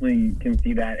 I definitely can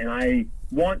see that. And I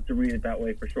want to read it that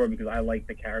way for sure, because I like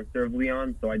the character of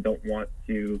Leon, so I don't want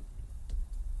to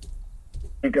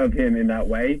think of him in that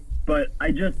way. But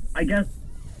I guess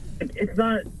it's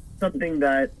not something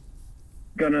that's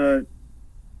gonna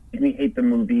make me hate the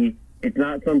movie. It's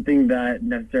not something that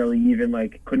necessarily even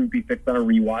like couldn't be fixed on a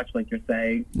rewatch, like you're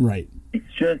saying. Right.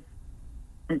 It's just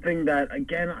something that,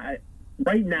 again,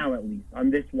 right now at least on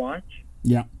this watch,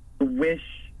 I wish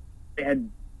they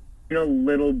had been a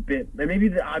little bit. And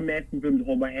maybe I'm asking for them to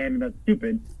hold my hand, and that's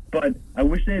stupid. But I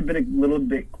wish they had been a little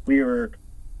bit clearer.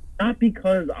 Not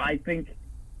because I think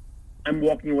I'm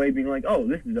walking away being like, oh,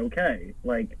 this is okay.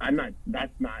 Like, I'm not.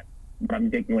 That's not what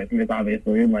I'm taking away from this.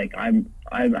 Obviously, like I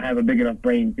have a big enough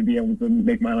brain to be able to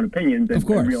make my own opinions and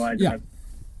realize that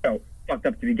that's fucked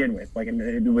up to begin with. Like, and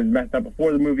it was messed up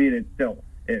before the movie, and it still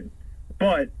is.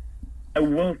 But I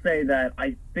will say that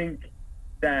I think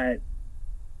that,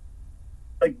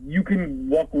 like, you can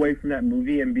walk away from that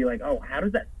movie and be like, oh, how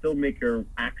does that filmmaker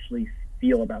actually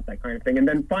feel about that kind of thing? And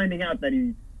then finding out that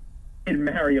he did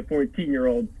marry a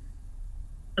 14-year-old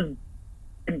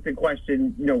to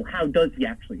question, how does he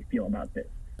actually feel about this?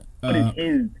 What is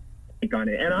his take on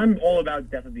it? And I'm all about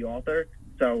death of the author,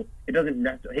 So it doesn't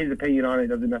his opinion on it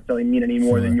doesn't necessarily mean any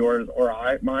more than yours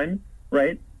or mine,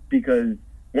 right? Because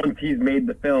once he's made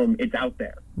the film, it's out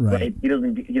there, right? He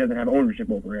doesn't have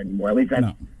ownership over it anymore. At least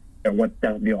that's what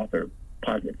the author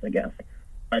posits, I guess.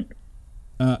 But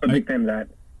I'm a big fan of that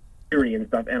theory and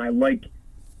stuff, and I like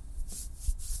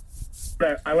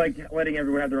letting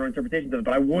everyone have their own interpretations of it.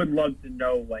 But I would love to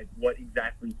know like what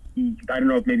exactly I don't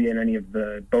know if maybe in any of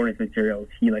the bonus materials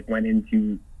he like went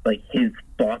into like his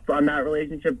thoughts on that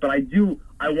relationship. But I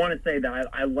want to say that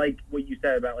I like what you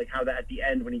said about like how that at the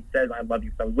end when he says "I love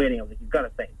you," so I was waiting. I was like, he's got to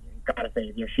say it. He's got to say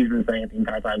it. You know, she's been saying it the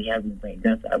entire time. He hasn't been saying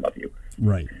yes, "I love you."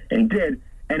 Right. And he did.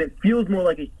 And it feels more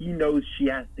like he knows she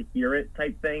has to hear it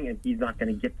type thing, and he's not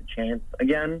going to get the chance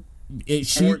again.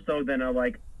 More so than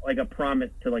a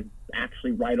promise to like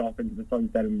actually ride off into the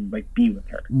sunset and like be with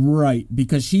her. Right,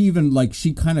 because she even like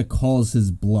she kind of calls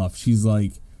his bluff. She's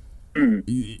like,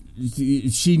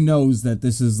 she knows that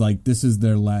this is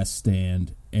their last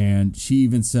stand, and she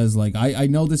even says like, I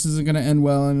know this isn't going to end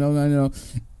well. I know.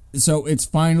 So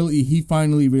he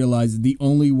finally realizes the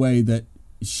only way that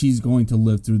she's going to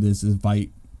live through this is if I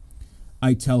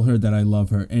tell her that I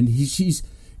love her. And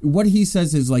what he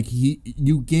says is like,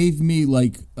 you gave me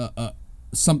like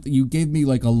something, you gave me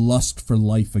like a lust for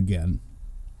life again.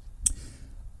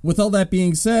 With all that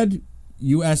being said,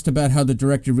 you asked about how the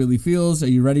director really feels. Are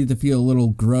you ready to feel a little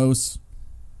gross?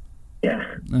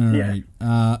 Yeah. All right.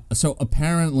 So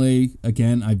apparently,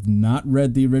 again, I've not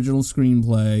read the original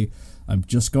screenplay. I'm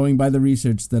just going by the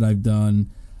research that I've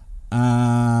done.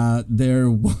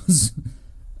 There was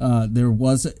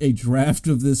a draft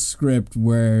of this script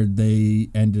where they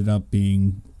ended up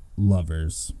being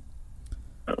lovers.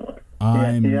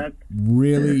 I'm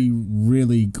really,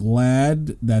 really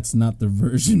glad that's not the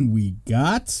version we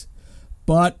got,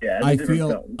 but I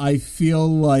feel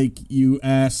like you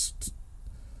asked.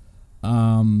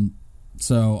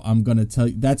 So I'm gonna tell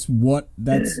you that's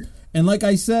and like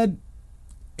I said,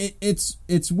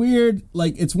 it's weird.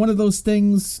 Like it's one of those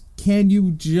things. Can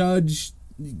you judge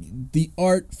the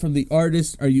art from the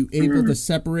artist? Are you able to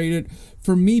separate it?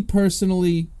 For me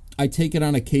personally, I take it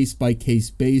on a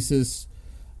case-by-case basis.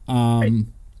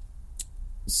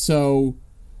 So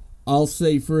I'll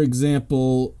say, for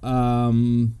example,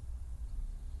 I'm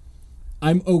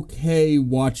okay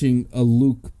watching a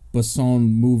Luc Besson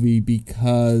movie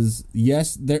because,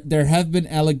 yes, there have been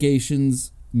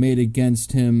allegations made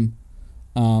against him,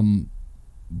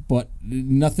 but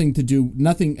nothing to do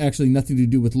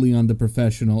with Leon the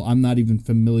Professional. I'm not even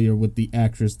familiar with the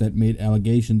actress that made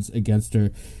allegations against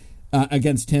him.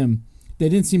 They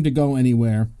didn't seem to go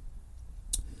anywhere.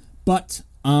 But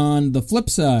on the flip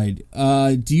side,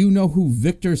 do you know who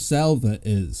Victor Salva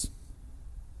is?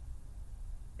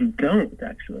 I don't,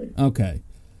 actually. Okay.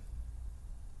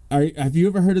 Have you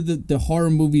ever heard of the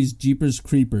horror movies Jeepers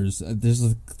Creepers? There's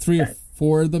like 3 or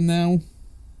 4 of them now.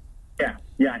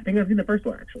 Yeah, I think I've seen the first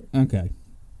one, actually. Okay.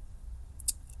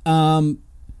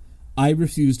 I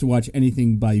refuse to watch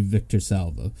anything by Victor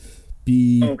Salva.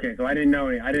 Okay, so I didn't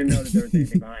know that there was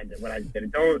anything behind it when I did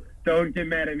it. Don't get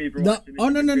mad at me for watching it. Oh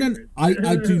no.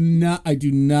 I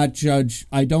do not judge.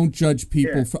 I don't judge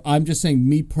people for. I'm just saying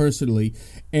me personally,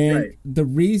 and the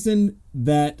reason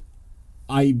that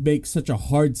I make such a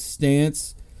hard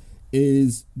stance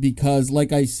is because,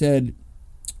 like I said,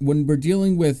 when we're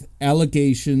dealing with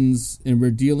allegations and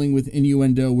we're dealing with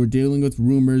innuendo, we're dealing with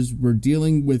rumors, we're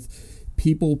dealing with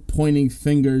people pointing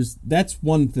fingers, that's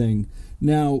one thing.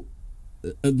 Now,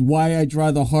 why I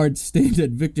draw the hard stand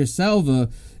at Victor Salva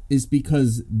is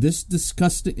because this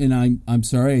disgusting, and I'm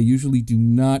sorry, I usually do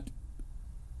not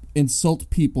insult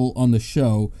people on the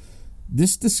show.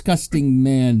 This disgusting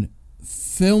man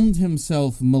filmed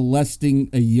himself molesting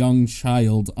a young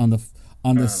child on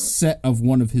the set of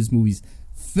one of his movies.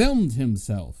 Filmed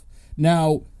himself.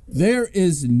 Now,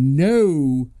 there's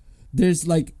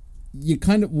like, you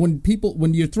kind of,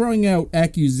 when you're throwing out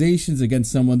accusations against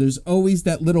someone, there's always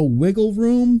that little wiggle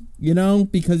room,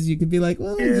 because you could be like,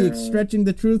 well, is he stretching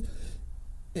the truth?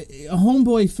 A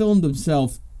homeboy filmed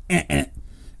himself.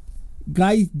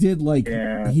 Guy did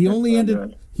he only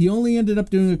ended up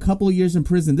doing a couple of years in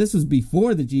prison. This was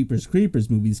before the Jeepers Creepers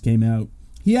movies came out.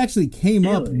 He actually came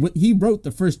up. He wrote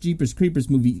the first Jeepers Creepers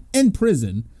movie in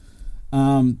prison.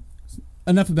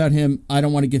 Enough about him. I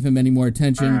don't want to give him any more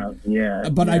attention.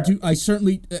 I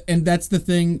certainly, and that's the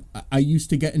thing. I used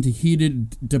to get into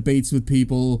heated debates with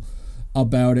people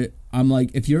about it. I'm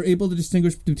like, if you're able to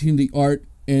distinguish between the art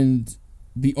and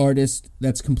the artist,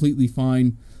 that's completely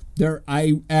fine.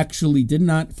 I actually did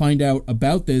not find out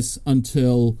about this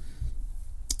until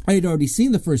I had already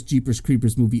seen the first Jeepers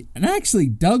Creepers movie, and I actually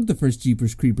dug the first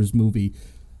Jeepers Creepers movie.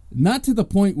 not to the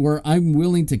point where I'm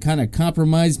willing to kind of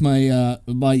compromise my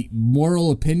my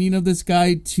moral opinion of this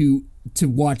guy to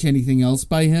watch anything else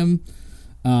by him.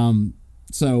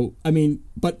 So I mean,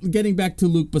 but getting back to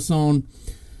Luc Besson,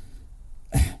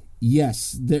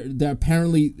 yes, there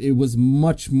apparently it was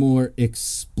much more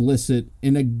explicit,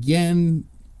 and again,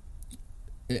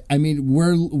 I mean,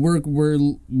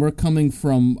 we're coming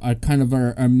from a kind of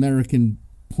our American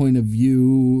point of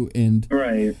view, and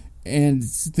Right. and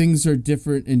things are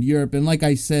different in Europe. And like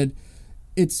I said,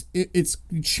 it's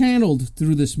channeled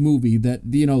through this movie that,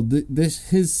 you know,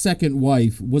 his second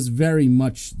wife was very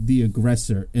much the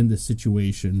aggressor in the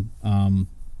situation. I'm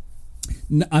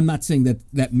not saying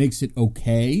that makes it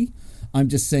okay. I'm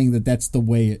just saying that that's the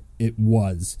way it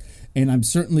was, and I'm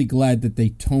certainly glad that they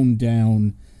toned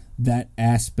down that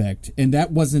aspect. And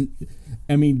that wasn't,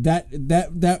 I mean,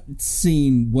 that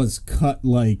scene was cut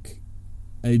like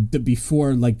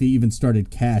before like they even started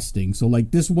casting. So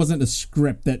like this wasn't a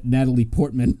script that Natalie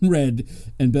Portman read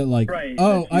and been like, Right.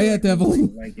 oh, I had to have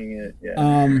liking it.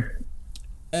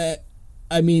 Yeah.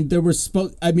 I mean, there were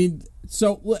so,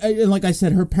 and like I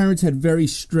said, her parents had very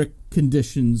strict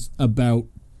conditions about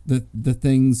the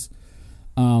things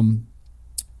in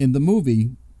the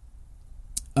movie.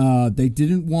 They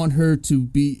didn't want her to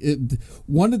be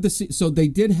one of the, so they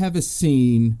did have a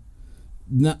scene,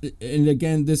 and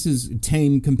again, this is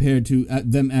tame compared to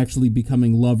them actually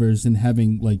becoming lovers and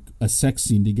having like a sex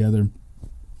scene together.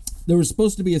 There was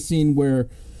supposed to be a scene where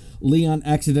Leon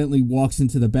accidentally walks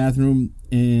into the bathroom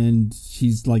and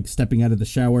she's like stepping out of the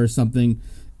shower or something,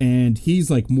 and he's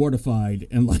like mortified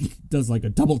and like does like a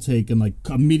double take and like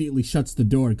immediately shuts the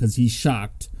door because he's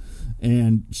shocked,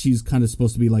 and she's kind of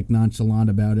supposed to be like nonchalant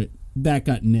about it. That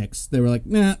got nixed. They were like,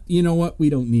 nah, you know what, we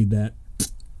don't need that.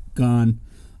 Gone.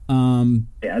 Yeah,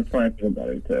 that's why I feel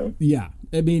better too. Yeah,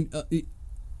 I mean,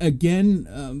 again,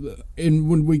 and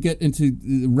when we get into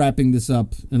wrapping this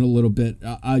up in a little bit,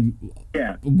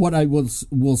 what I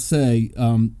will say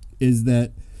is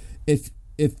that if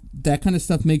that kind of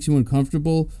stuff makes you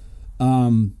uncomfortable,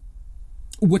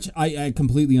 which I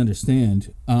completely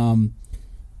understand,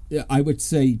 I would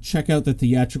say check out the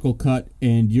theatrical cut,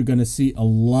 and you're going to see a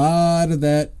lot of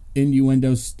that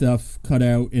innuendo stuff cut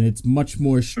out, and it's much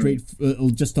more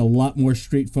just a lot more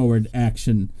straightforward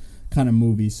action kind of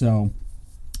movie. So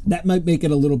that might make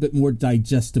it a little bit more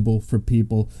digestible for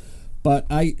people. But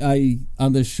I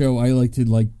on this show, I like to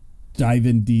like dive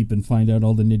in deep and find out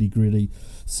all the nitty gritty.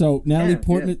 So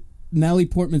Natalie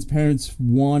Portman's parents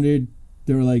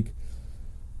they were like,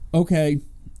 okay,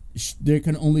 there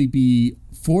can only be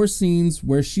 4 scenes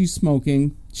where she's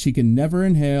smoking. She can never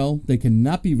inhale. They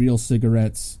cannot be real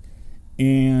cigarettes.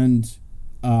 And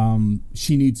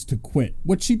she needs to quit,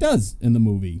 which she does in the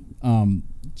movie.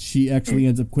 She actually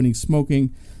ends up quitting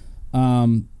smoking.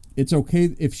 It's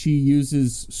okay if she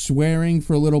uses swearing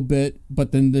for a little bit,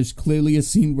 but then there's clearly a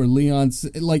scene where Leon's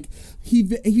like he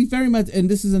very much, and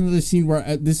this is another scene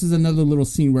where this is another little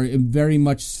scene where it very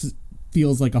much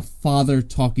feels like a father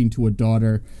talking to a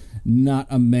daughter, not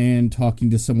a man talking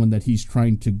to someone that he's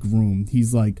trying to groom.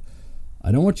 He's like,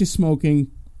 I don't want you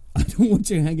smoking. I don't want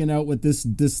you hanging out with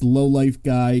this low-life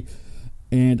guy,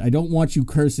 and I don't want you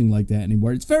cursing like that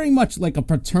anymore. It's very much like a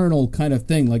paternal kind of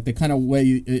thing, like the kind of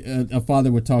way a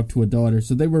father would talk to a daughter.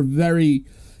 So they were very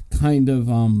kind of,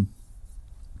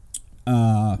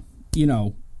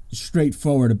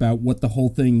 straightforward about what the whole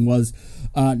thing was.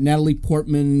 Natalie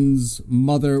Portman's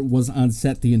mother was on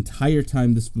set the entire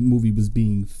time this movie was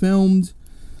being filmed.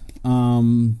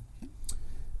 And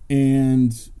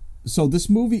so this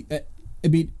movie, I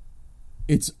mean,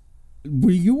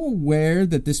 were you aware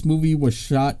that this movie was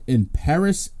shot in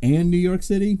Paris and New York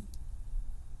City?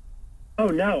 Oh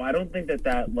no, I don't think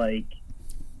that like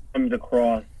comes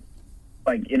across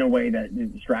like in a way that is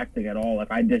distracting at all.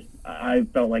 Like I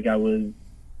felt like I was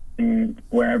in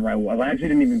wherever I was. I actually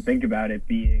didn't even think about it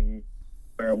being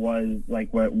where it was. Like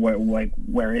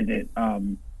where is it?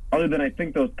 Other than I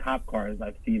think those cop cars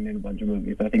I've seen in a bunch of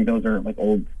movies. I think those are like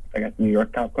old, I guess, New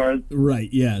York cop cars. Right,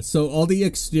 yeah. So all the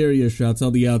exterior shots,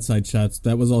 all the outside shots,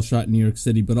 that was all shot in New York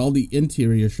City. But all the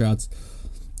interior shots,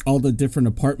 all the different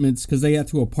apartments, because they had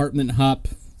to apartment hop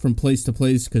from place to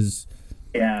place, because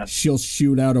she'll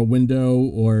shoot out a window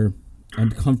or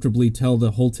uncomfortably tell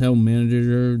the hotel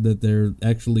manager that they're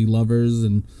actually lovers.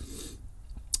 And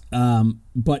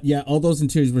but yeah, all those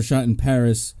interiors were shot in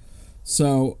Paris.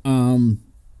 So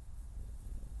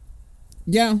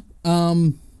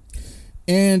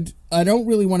and I don't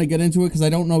really want to get into it because I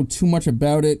don't know too much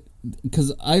about it,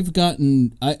 because I've got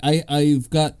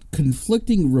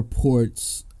conflicting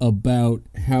reports about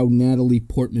how Natalie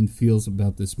Portman feels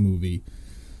about this movie.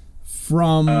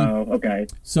 from... Oh, okay.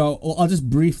 So I'll just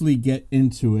briefly get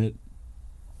into it.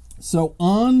 So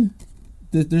on...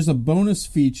 There's a bonus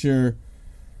feature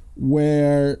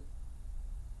where...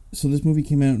 So this movie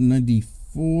came out in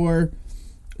 94.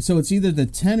 So it's either the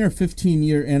 10 or 15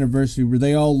 year anniversary where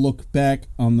they all look back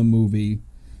on the movie.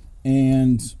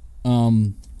 And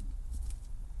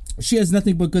she has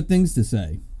nothing but good things to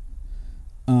say.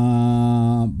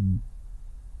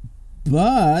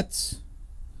 But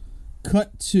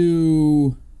cut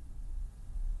to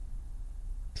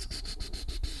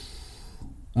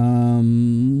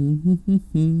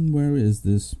where is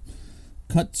this?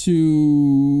 Cut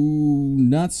to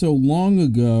not so long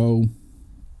ago.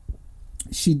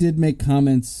 She did make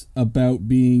comments about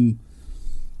being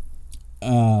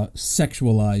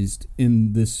sexualized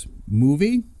in this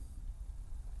movie,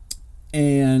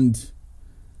 and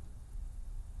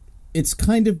it's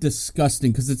kind of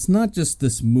disgusting because it's not just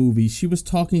this movie. She was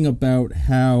talking about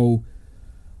how,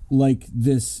 like,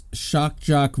 this shock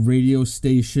jock radio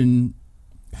station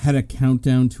had a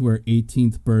countdown to her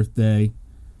 18th birthday.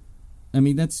 I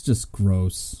mean, that's just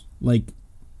gross. Like,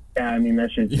 yeah, I mean,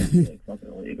 that shit's just like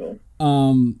fucking illegal.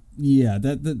 Yeah,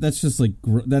 that's just like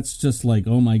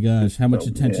oh my gosh, how much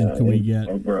attention can we get?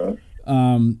 So gross.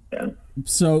 Yeah.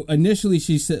 So initially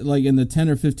she said, like, in the 10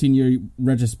 or 15 year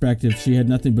retrospective, she had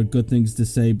nothing but good things to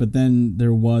say, but then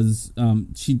there was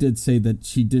she did say that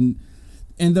she didn't,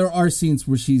 and there are scenes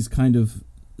where she's kind of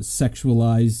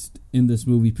sexualized in this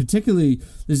movie. Particularly,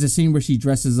 there's a scene where she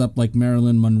dresses up like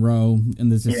Marilyn Monroe,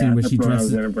 and there's a scene where she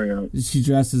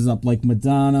dresses up like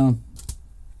Madonna.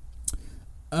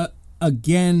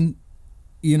 Again,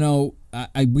 you know,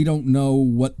 we don't know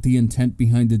what the intent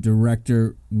behind the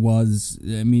director was.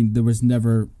 I mean, there was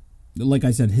never, like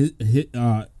I said,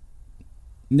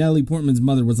 Natalie Portman's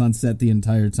mother was on set the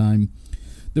entire time.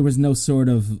 There was no sort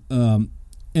of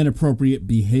inappropriate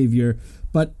behavior,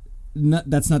 but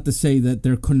that's not to say that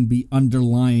there couldn't be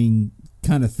underlying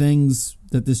kind of things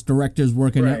that this director's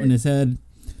working out in his head.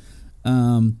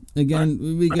 Again,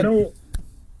 we get...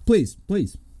 Please.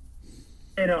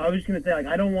 You know, I was just going to say, like,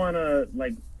 I don't want to,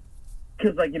 like,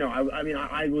 because, like, you know, I mean,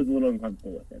 I was a little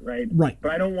uncomfortable with it, right? Right.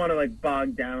 But I don't want to, like,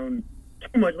 bog down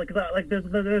too much, like, because, like,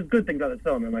 there's good things about the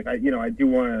film, and, like, I do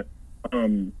want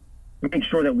to make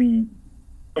sure that we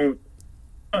don't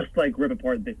just, like, rip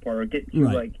apart this part or get too,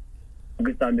 like,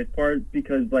 focused on this part,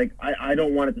 because, like, I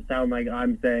don't want it to sound like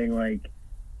I'm saying, like,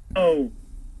 oh,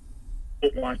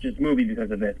 don't watch this movie because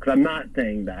of this, because I'm not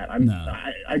saying that.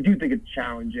 I do think it's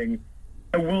challenging.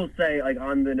 I will say, like,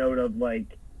 on the note of,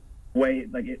 like,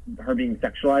 her being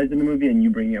sexualized in the movie, and you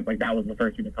bringing up, like, that was the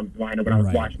first thing that comes to mind. When I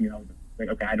was watching it, I was like,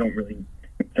 okay, I don't really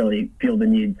feel the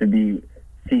need to be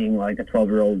seeing, like, a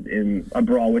 12-year-old in a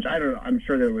brawl, which I don't know. I'm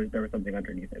sure there was something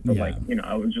underneath it, but like, you know,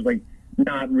 I was just like,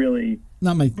 not really.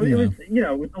 Not my. But it was, you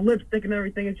know, with the lipstick and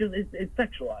everything, it's just it's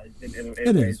sexualized in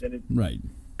ways. And it's, right.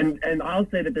 And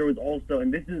I'll say that there was also,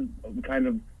 and this is kind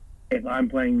of, if I'm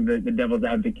playing the devil's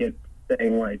advocate,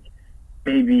 saying, like,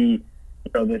 maybe, you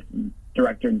know, this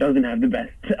director doesn't have the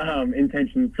best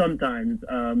intentions sometimes,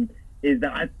 is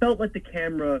that I felt like the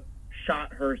camera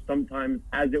shot her sometimes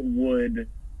as it would,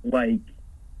 like,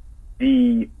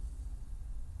 the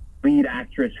lead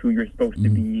actress who you're supposed to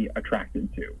be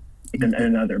attracted to in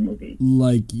another movie.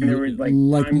 Like, and there was, like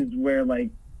times where, like...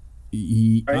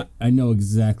 I know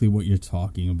exactly what you're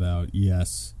talking about,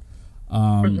 yes.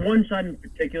 There's one shot in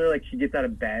particular, like, she gets out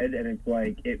of bed, and it's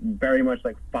like, it very much,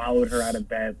 like, followed her out of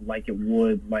bed like it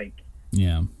would, like...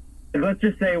 Yeah. Like, let's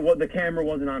just say the camera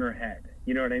wasn't on her head.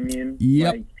 You know what I mean?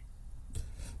 Yep. Like,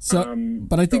 so,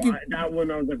 but I think... that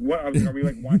one, I was like, what? Are we,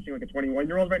 like, watching, like, a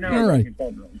 21-year-old right now? All right. Like a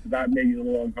 12-year-old? That maybe is a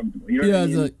little uncomfortable. You know what I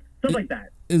mean? Like, stuff like that.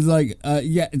 It's like,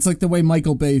 it's like the way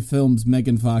Michael Bay films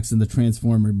Megan Fox in the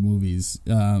Transformer movies.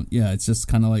 It's just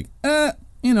kind of like,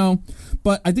 you know,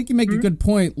 but I think you make a good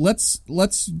point. Let's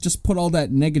just put all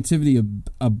that negativity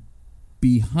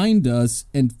behind us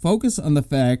and focus on the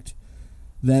fact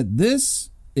that this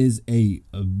is a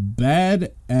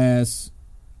badass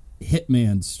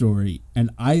hitman story, and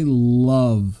I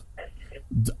love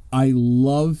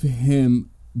him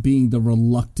being the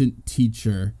reluctant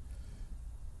teacher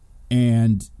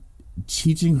and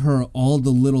teaching her all the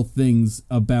little things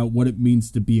about what it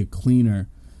means to be a cleaner.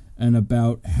 And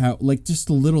about how, like, just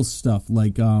the little stuff,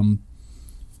 like when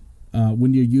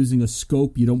you're using a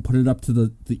scope, you don't put it up to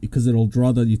the because it'll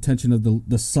draw the attention of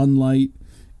the sunlight.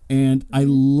 And I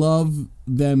love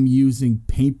them using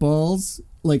paintballs,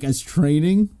 like, as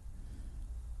training.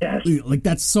 Yes. Like,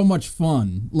 that's so much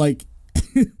fun. Like,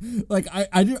 like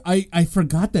I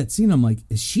forgot that scene. I'm like,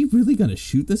 is she really gonna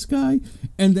shoot this guy?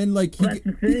 And then, like, that's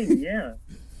the thing, yeah.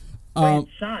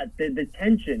 It's shot. The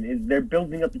tension is they're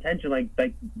building up the tension, like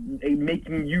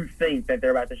making you think that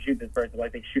they're about to shoot this person.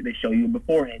 Like they show you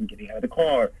beforehand getting out of the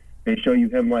car. They show you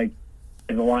him like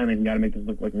there's a line like you got to make this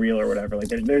look like real or whatever. Like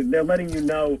they're letting you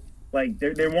know, like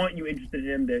they want you interested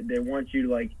in him. They want you to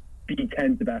like be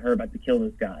tense about her about to kill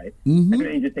this guy. Mm-hmm. And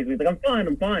then he just takes me like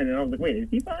I'm fine. And I was like, wait, is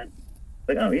he fine?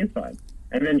 Like, oh, he is fine.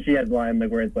 And then she has a line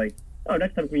like where it's like, oh,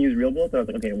 next time can we use real bullets? I was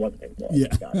like, okay, it wasn't real bullets. Yeah.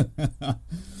 Got it.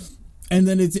 And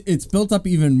then it's built up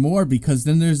even more because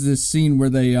then there's this scene where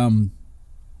they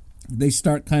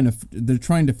start they're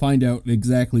trying to find out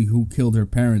exactly who killed her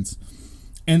parents,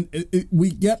 and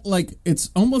we get like it's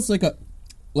almost like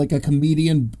a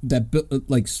comedian that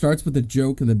like starts with a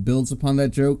joke and then builds upon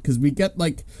that joke, because we get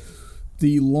like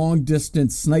the long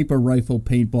distance sniper rifle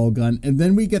paintball gun, and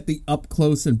then we get the up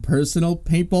close and personal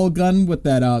paintball gun with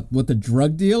that with the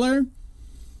drug dealer,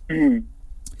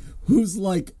 who's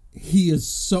like. He is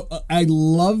so... I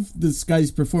love this guy's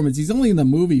performance. He's only in the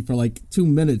movie for like 2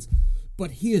 minutes,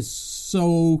 but he is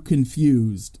so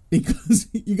confused because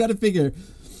you got to figure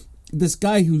this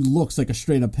guy who looks like a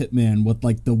straight up hitman with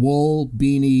like the wool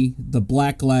beanie, the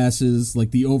black glasses,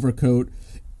 like the overcoat,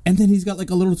 and then he's got like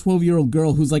a little 12-year-old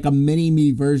girl who's like a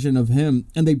mini-me version of him,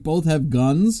 and they both have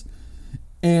guns,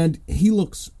 and he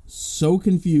looks so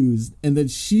confused, and then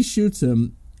she shoots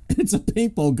him. It's a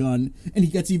paintball gun, and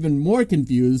he gets even more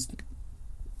confused.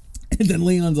 And then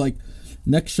Leon's like,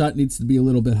 next shot needs to be a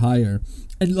little bit higher.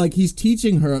 And like he's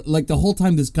teaching her, like the whole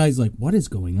time this guy's like, what is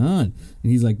going on?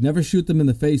 And he's like, never shoot them in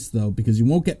the face though, because you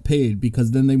won't get paid,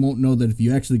 because then they won't know that if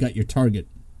you actually got your target.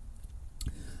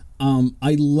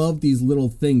 I love these little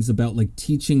things about like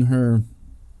teaching her.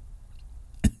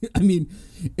 I mean,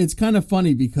 it's kind of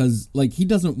funny because like he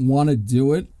doesn't want to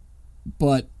do it,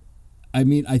 but I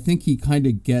mean, I think he kind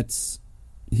of gets,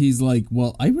 he's like,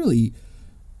 well, I really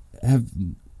have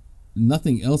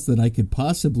nothing else that I could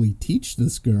possibly teach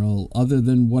this girl other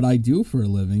than what I do for a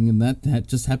living, and that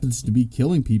just happens to be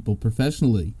killing people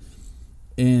professionally.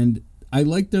 And I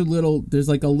like there's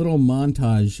like a little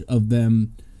montage of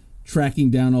them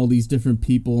tracking down all these different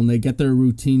people, and they get their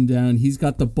routine down. He's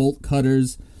got the bolt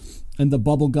cutters and the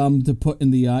bubble gum to put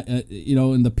in the,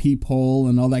 in the peephole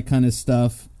and all that kind of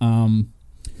stuff.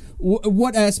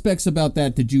 What aspects about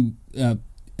that did you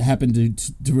happen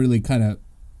to really kind of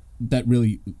that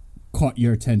really caught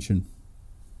your attention?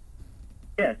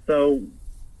 Yeah, so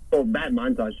that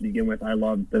montage to begin with, I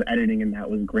loved the editing, and that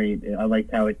was great. I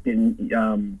liked how it didn't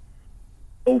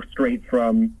go straight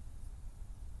from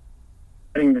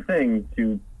getting the thing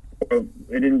to it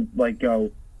didn't like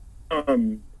go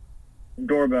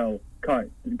doorbell cut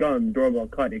gum doorbell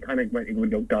cut. It kind of it would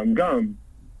go gum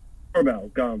doorbell,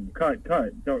 gum, cut.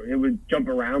 So it would jump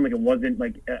around like it wasn't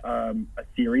like a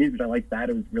series, which I liked that.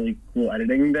 It was really cool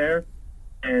editing there.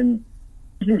 And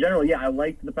in general, yeah, I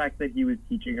liked the fact that he was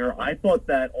teaching her. I thought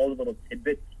that all the little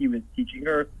tidbits he was teaching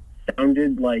her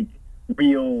sounded like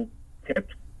real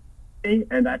tips,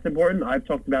 and that's important. I've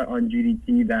talked about on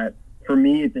GDT that for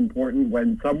me it's important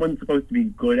when someone's supposed to be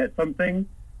good at something,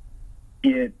 be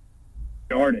it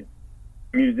an artist,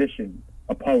 a musician,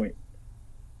 a poet,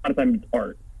 a lot of times it's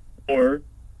art, or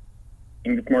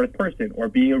being the smartest person, or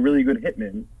being a really good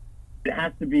hitman, it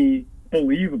has to be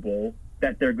believable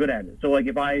that they're good at it. So, like,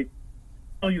 if I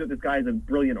tell you that this guy is a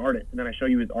brilliant artist, and then I show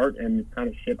you his art, and it's kind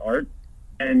of shit art,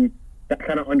 and that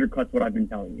kind of undercuts what I've been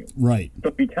telling you. Right. So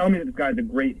if you tell me that this guy's a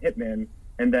great hitman,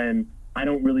 and then I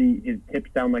don't really, his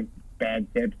tips sound like bad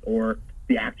tips, or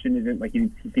the action isn't, like, he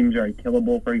seems very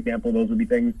killable, for example, those would be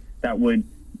things that would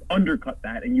undercut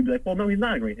that, and you'd be like, well, no, he's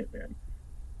not a great hitman.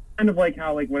 Kind of like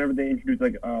how, like, whenever they introduce,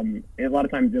 like, a lot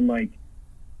of times in, like,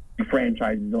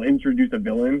 franchises, they'll introduce a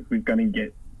villain who's going to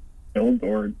get killed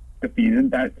or defeated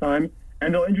that time,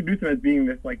 and they'll introduce him as being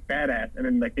this, like, badass, and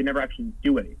then, like, they never actually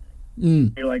do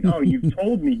anything. You're like, oh, you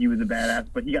told me he was a badass,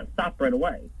 but he got stopped right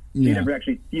away. Yeah. You never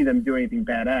actually see them do anything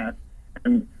badass.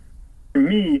 And for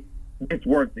me, this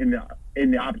works in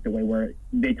the opposite way, where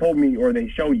they told me, or they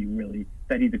show you, really,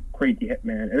 that he's a crazy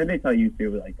hitman, and then they tell you,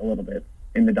 too, like, a little bit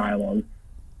in the dialogue.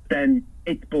 Then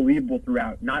it's believable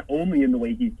throughout, not only in the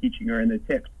way he's teaching her and the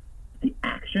tips. The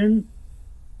action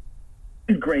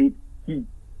is great. He's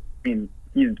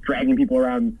dragging people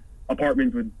around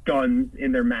apartments with guns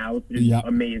in their mouths, which is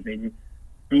amazing.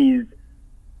 He's,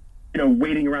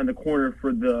 waiting around the corner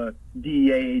for the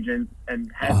DEA agents and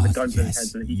has the guns in his head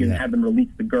so that he can have them release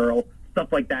the girl. Stuff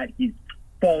like that. He's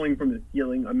falling from the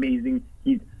ceiling, amazing.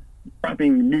 He's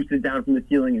dropping nooses down from the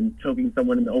ceiling and choking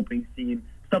someone in the opening scene.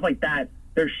 Stuff like that.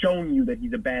 They're showing you that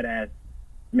he's a badass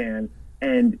man,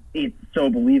 and it's so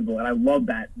believable, and I love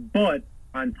that. But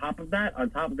on top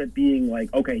of it being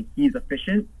like, okay, he's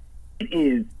efficient, it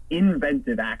is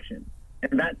inventive action.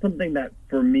 And that's something that,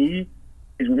 for me,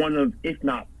 is one of, if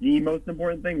not the most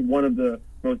important thing, one of the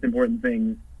most important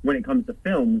things when it comes to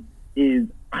films is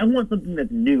I want something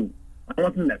that's new. I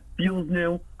want something that feels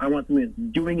new. I want something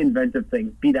that's doing inventive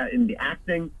things, be that in the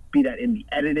acting, be that in the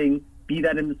editing, be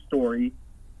that in the story,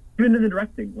 even in the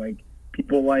directing. Like,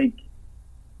 people like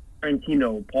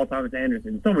Tarantino, Paul Thomas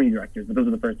Anderson, so many directors, but those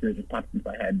are the first two that just popped into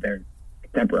my head. They're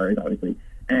contemporaries, obviously.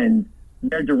 And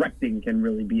their directing can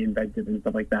really be inventive and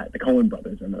stuff like that. The Coen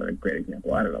brothers are another great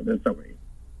example. I don't know. There's so many.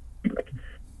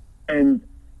 And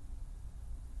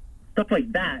stuff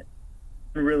like that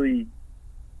really,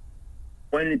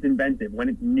 when it's inventive, when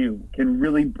it's new, can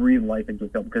really breathe life into a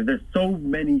film, because there's so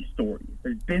many stories.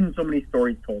 There's been so many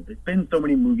stories told. There's been so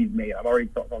many movies made. I've already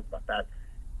talked about that.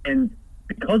 And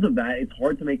because of that, it's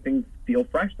hard to make things feel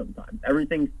fresh sometimes.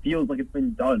 Everything feels like it's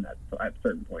been done at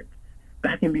certain points.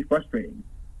 That can be frustrating.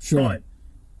 Sure.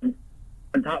 But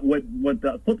on top, what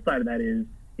the flip side of that is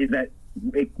that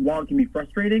while it can be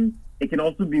frustrating, it can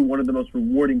also be one of the most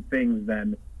rewarding things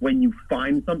then when you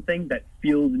find something that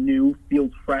feels new,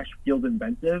 feels fresh, feels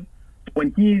inventive.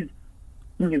 When he's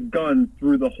shooting his gun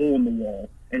through the hole in the wall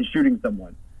and shooting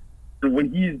someone, and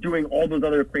when he's doing all those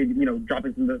other crazy,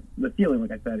 dropping from the ceiling,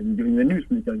 like I said, and doing the noose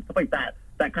from the ceiling, stuff like that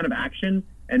kind of action,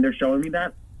 and they're showing me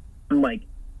that, I'm like,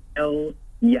 hell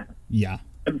yes. Yeah.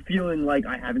 I'm feeling like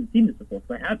I haven't seen this before,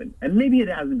 because I haven't. And maybe it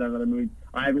hasn't done other movies.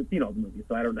 I haven't seen all the movies,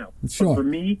 so I don't know. Sure. But for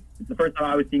me, it's the first time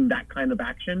I was seeing that kind of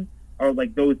action, or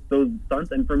like those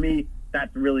stunts, and for me,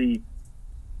 that's really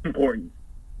important.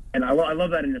 And I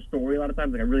love that in a story a lot of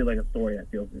times. Like, I really like a story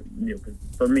that feels new, because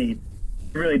for me,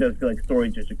 it really does feel like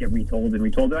stories just get retold and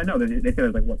retold. And I know they say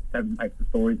there's 7 types of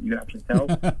stories you can actually tell,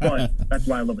 but that's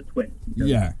why I love a twist.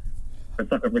 Yeah. I'm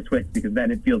sucker for twist, because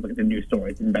then it feels like it's a new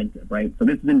story. It's inventive, right? So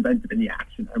this is inventive in the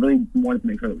action. I really wanted to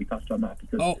make sure that we touched on that,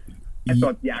 because I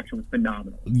thought the action was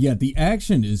phenomenal. Yeah, the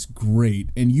action is great,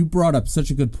 and you brought up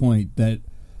such a good point that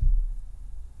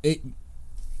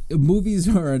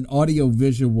movies are an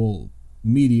audio-visual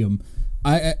medium.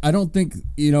 I don't think,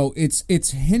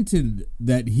 it's hinted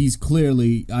that he's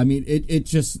clearly,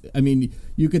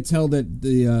 you could tell that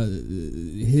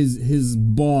his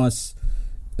boss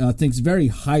thinks very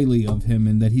highly of him,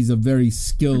 and that he's a very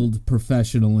skilled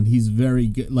professional, and he's very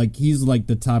good, he's like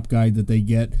the top guy that they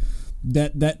get.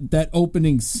 That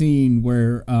opening scene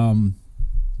where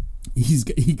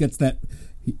he gets that,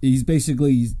 he's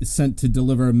basically sent to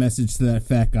deliver a message to that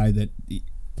fat guy that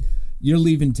you're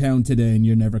leaving town today and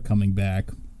you're never coming back.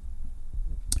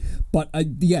 But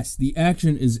yes, the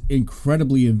action is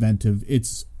incredibly inventive.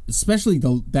 It's especially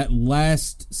that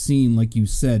last scene, like you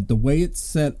said, the way it's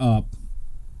set up.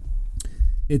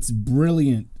 It's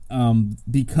brilliant,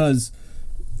 because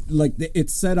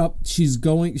it's set up. She's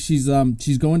going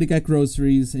to get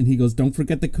groceries, and he goes, "Don't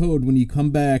forget the code when you come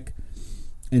back."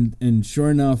 And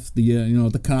sure enough,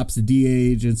 the cops, the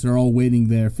DA agents are all waiting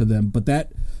there for them. But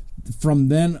that, from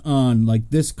then on,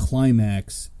 this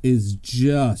climax is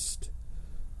just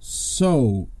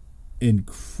so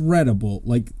incredible.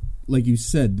 Like you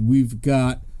said, we've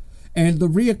got, and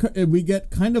we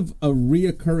get kind of a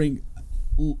reoccurring,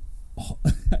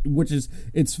 which is,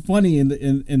 it's funny in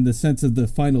the sense of the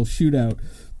final shootout,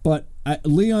 but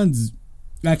Leon's,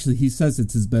 actually, he says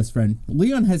it's his best friend.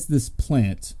 Leon has this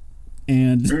plant,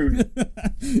 and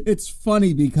it's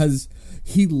funny because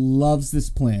he loves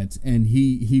this plant, and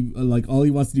he all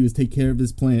he wants to do is take care of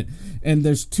his plant. And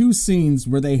there's 2 scenes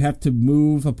where they have to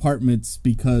move apartments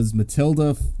because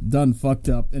Matilda done fucked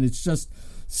up, and it's just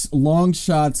long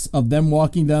shots of them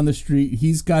walking down the street.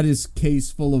 He's got his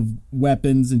case full of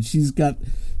weapons, and she's got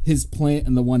his plant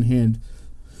in the one hand.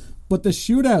 But the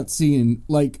shootout scene,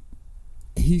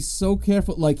 he's so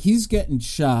careful. He's getting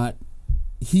shot.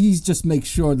 He just makes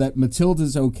sure that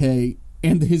Matilda's okay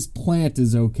and his plant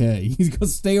is okay. He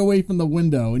goes, "Stay away from the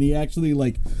window," and he actually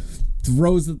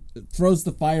throws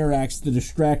the fire axe to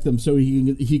distract them so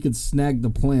he could snag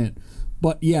the plant.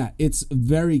 But yeah, it's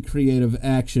very creative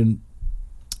action.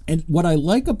 And what I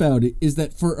like about it is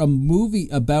that for a movie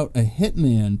about a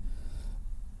hitman,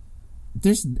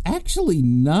 there's actually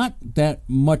not that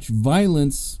much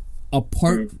violence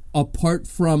apart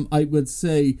from, I would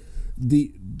say,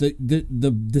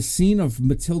 the scene of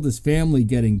Matilda's family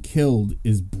getting killed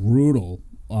is brutal.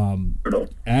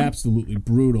 Absolutely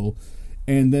brutal.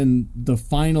 And then the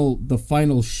final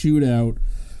shootout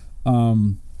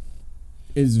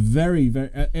is very,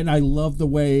 very, and I love the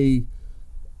way,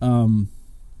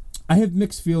 I have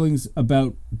mixed feelings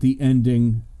about the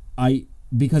ending.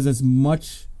 Because as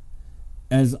much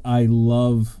as I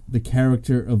love the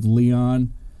character of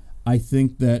Leon, I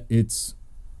think that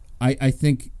I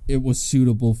think it was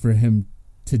suitable for him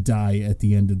to die at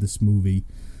the end of this movie,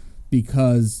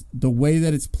 because the way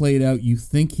that it's played out, you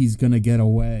think he's going to get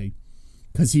away,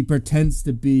 because he pretends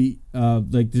to be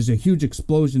like there's a huge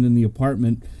explosion in the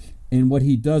apartment, and what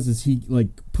he does is he like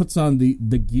puts on the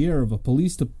gear of a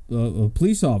police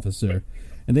officer,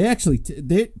 and they actually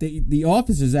the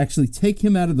officers actually take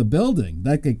him out of the building.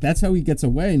 That's how he gets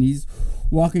away, and he's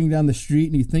walking down the street,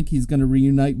 and you think he's going to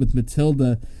reunite with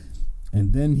Matilda,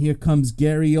 and then here comes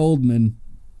Gary Oldman,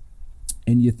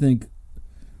 and you think,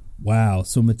 wow,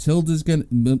 so Matilda's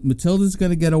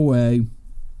gonna get away,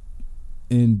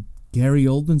 and Gary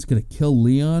Oldman's gonna kill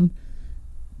Leon,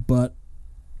 but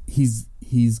he's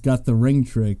got the ring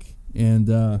trick, and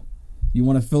you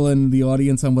want to fill in the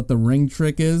audience on what the ring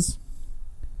trick is?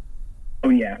 Oh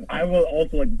yeah, I will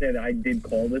also like to say that I did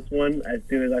call this one as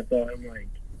soon as I saw him like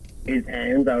his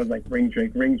hands. I was like, ring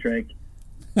trick, ring trick.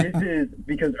 This is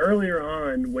because earlier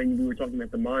on when we were talking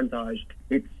about the montage,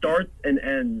 it starts and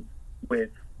ends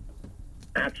with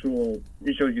it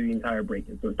shows you the entire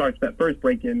break-in. So it starts that first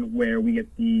break-in where we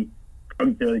get the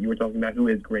drug dealer that you were talking about, who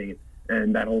is great,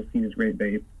 and that whole scene is great.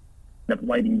 They end up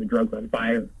lighting the drugs on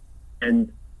fire,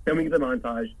 and then we get the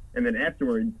montage, and then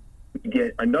afterwards we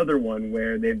get another one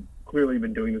where they've clearly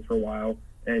been doing this for a while,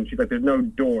 and she's like, there's no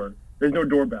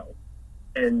doorbell,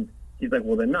 and he's like,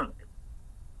 well then knock.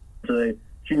 So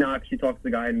she knocks, she talks to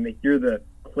the guy, and they hear the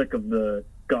click of the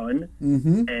gun,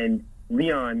 and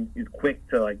Leon is quick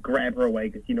to like grab her away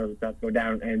because he knows it's about to go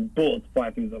down, and bullets fly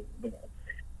through the wall.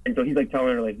 And so he's like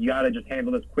telling her, like, you gotta just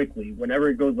handle this quickly. Whenever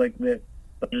it goes like this,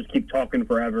 they'll just keep talking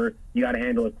forever. You gotta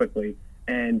handle it quickly.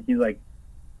 And he's like,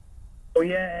 oh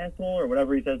yeah, asshole, or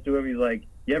whatever he says to him. He's like,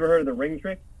 you ever heard of the ring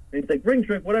trick? And he's like, ring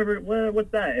trick, whatever,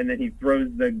 what's that? And then he throws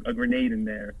a grenade in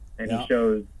there, and he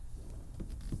shows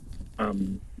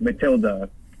Matilda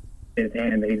in his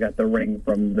hand that he's got the ring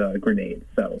from the grenade.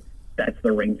 So that's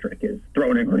the ring trick, is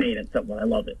throwing a grenade at someone. I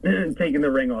love it. Taking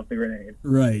the ring off the grenade.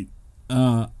 Right.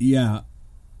 Yeah.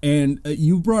 And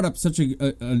you brought up such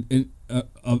an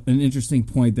interesting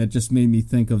point that just made me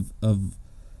think of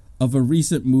a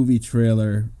recent movie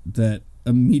trailer that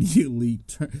immediately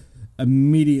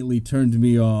turned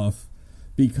me off,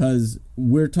 because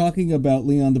we're talking about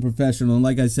Leon the Professional, and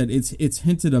like I said, it's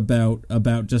hinted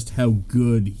about just how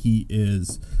good he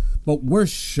is, but we're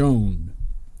shown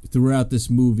throughout this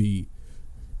movie,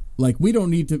 like, he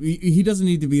doesn't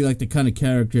need to be like the kind of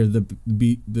character that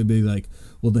be like,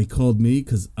 well, they called me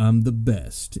because I'm the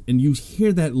best. And you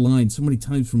hear that line so many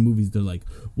times from movies. They're like,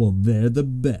 well, they're the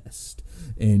best.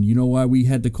 And you know why we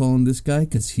had to call him this guy?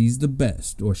 Because he's the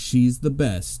best, or she's the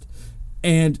best.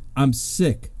 And I'm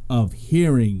sick of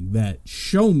hearing that.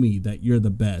 Show me that you're the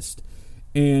best.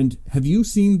 And have you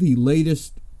seen the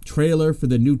latest trailer for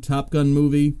the new Top Gun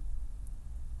movie?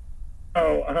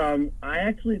 Oh,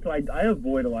 I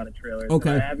avoid a lot of trailers.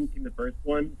 Okay. I haven't seen the first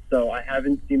one, so I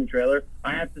haven't seen the trailer.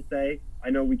 I have to say, I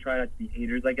know we try not to be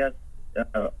haters, I guess,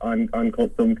 on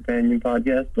Cult Film Companion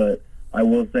podcast, but I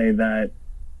will say that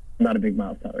I'm not a big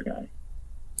Miles Teller guy.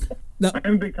 No. I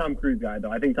am a big Tom Cruise guy,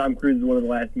 though. I think Tom Cruise is one of the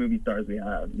last movie stars we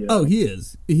have. You know? Oh, he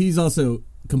is. He's also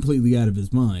completely out of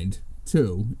his mind,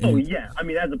 too. And oh, yeah. I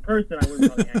mean, as a person, I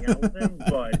wouldn't probably hang out with him,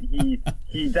 but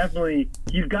he's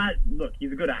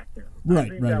a good actor. I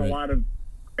think that a lot of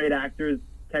great actors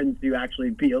tend to actually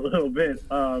be a little bit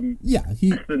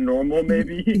he's the normal,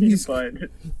 maybe.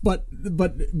 but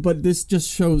this just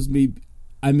shows me,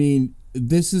 I mean,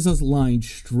 this is a line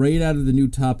straight out of the new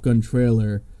Top Gun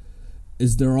trailer.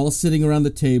 Is they're all sitting around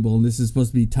the table, and this is supposed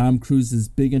to be Tom Cruise's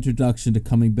big introduction to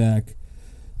coming back.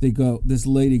 This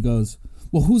lady goes,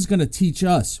 well, who's going to teach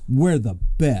us? We're the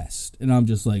best. And I'm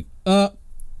just like,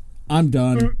 I'm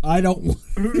done. I don't want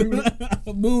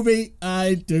a movie.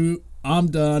 I'm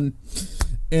done.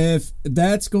 If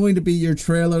that's going to be your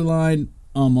trailer line,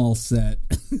 I'm all set.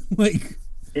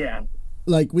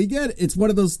 Like, we get it. It's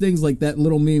one of those things like that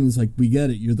little meme. It's like, we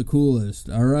get it. You're the coolest.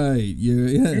 All right.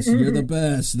 You're the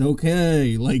best.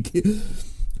 Okay. Like,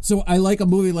 so I like a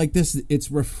movie like this. It's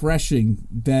refreshing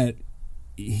that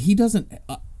he doesn't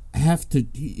have to.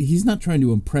 He's not trying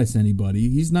to impress anybody.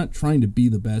 He's not trying to be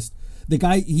the best. The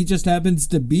guy, he just happens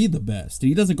to be the best.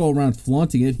 He doesn't go around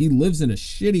flaunting it. He lives in a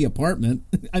shitty apartment.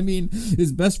 I mean,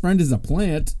 his best friend is a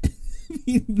plant.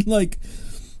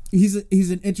 He's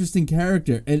an interesting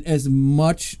character, and as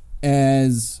much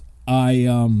as I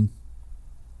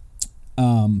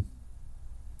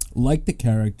like the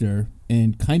character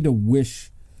and kind of wish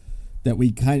that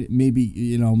we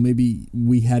maybe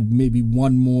we had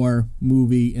one more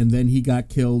movie and then he got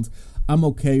killed. I'm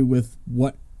okay with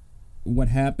what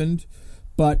happened,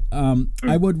 but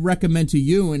I would recommend to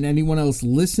you and anyone else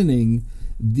listening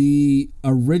The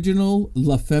original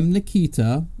La Femme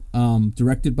Nikita,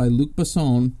 directed by Luc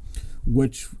Besson,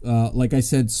 which, like I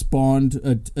said, spawned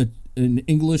an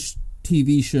English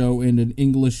TV show and an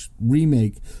English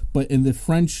remake. But in the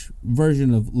French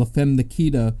version of La Femme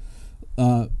Nikita,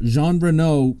 Jean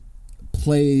Reno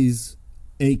plays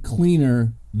a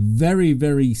cleaner very,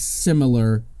 very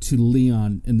similar to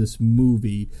Leon in this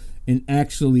movie. And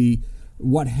actually,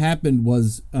 what happened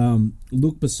was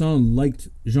Luc Besson liked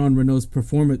Jean Reno's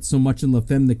performance so much in La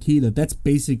Femme Nikita. That's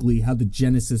basically how the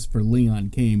genesis for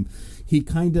Leon came. He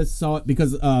kind of saw it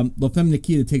because La Femme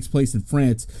Nikita takes place in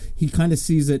France. He kind of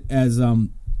sees it as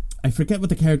I forget what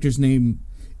the character's name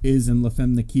is in La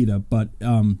Femme Nikita, but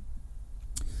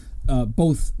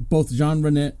both Jean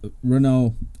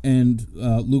Reno and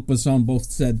Luc Besson both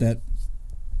said that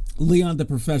Leon the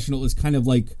Professional is kind of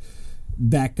like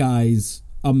that guy's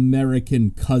American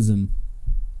cousin.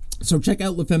 So check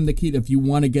out La Femme Nikita if you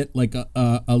want to get like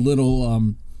a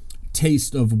little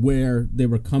taste of where they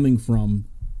were coming from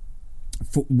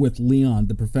with Leon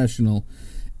the Professional.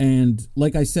 And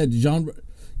like I said, he's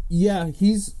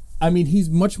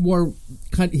much more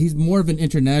he's more of an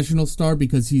international star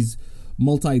because he's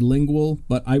multilingual.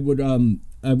 But I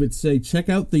would say check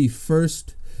out the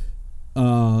first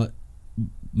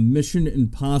Mission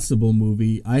Impossible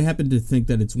movie. I happen to think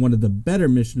that it's one of the better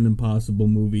Mission Impossible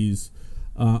movies.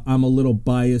 I'm a little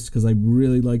biased because I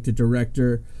really like the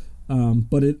director,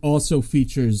 but it also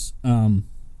features I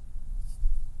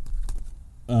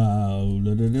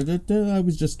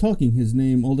was just talking his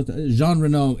name all the time, Jean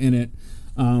Reno in it.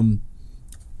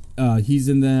 He's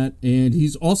in that, and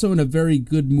he's also in a very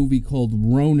good movie called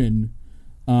Ronin,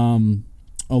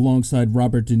 alongside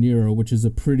Robert De Niro, which is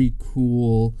a pretty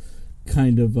cool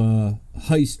kind of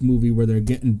heist movie where they're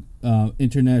getting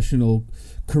international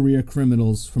career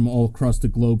criminals from all across the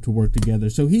globe to work together.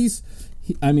 So he's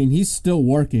still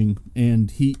working, and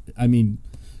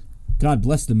God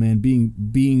bless the man, being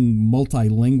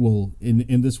multilingual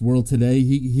in this world today.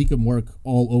 He can work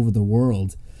all over the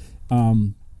world.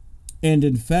 And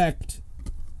in fact,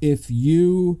 if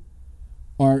you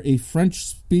are a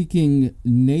French-speaking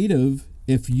native,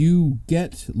 if you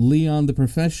get Leon the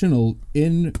Professional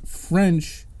in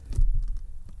French,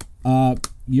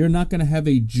 you're not going to have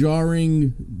a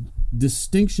jarring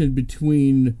distinction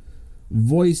between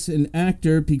voice and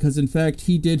actor, because in fact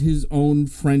he did his own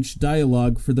French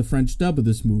dialogue for the French dub of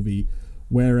this movie,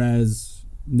 whereas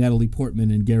Natalie Portman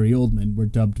and Gary Oldman were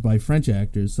dubbed by French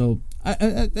actors. So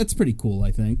that's pretty cool,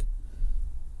 I think.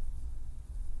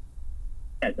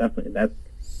 Yeah, definitely.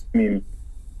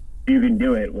 You can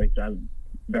do it, which I'm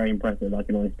very impressed with. I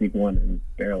can only speak one and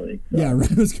barely. So. Yeah,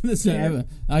 right. I was going to say, yeah.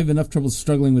 I have enough trouble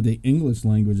struggling with the English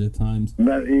language at times.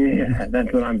 But, yeah,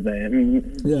 that's what I'm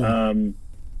saying. Yeah.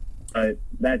 But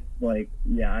that's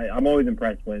I'm always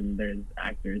impressed when there's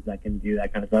actors that can do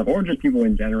that kind of stuff, or just people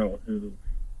in general who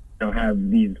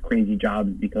have these crazy jobs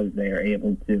because they are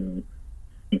able to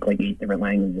speak 8 different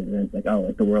languages, and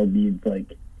it's the world needs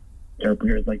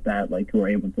interpreters like that, who are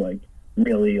able to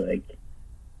really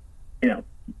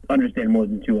understand more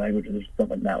than 2 languages or stuff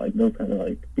like that. Those kind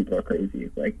of people are crazy,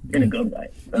 in a good way.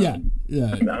 Yeah.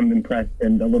 I'm impressed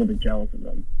and a little bit jealous of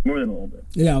them, more than a little bit.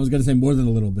 Yeah, I was going to say more than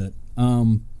a little bit.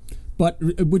 But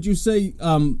would you say,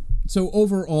 so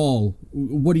overall,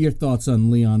 what are your thoughts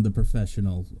on Leon the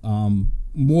Professional?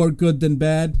 More good than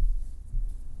bad?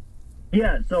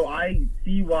 Yeah, so I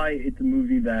see why it's a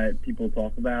movie that people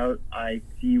talk about. I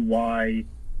see why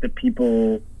I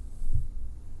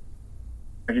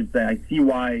see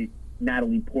why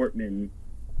Natalie Portman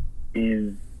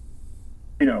is,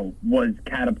 was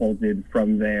catapulted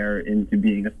from there into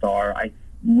being a star. I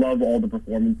love all the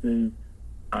performances.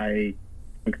 I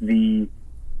think the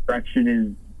direction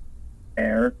is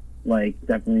fair,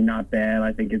 definitely not bad.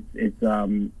 I think it's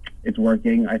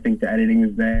working. I think the editing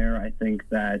is there. I think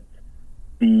that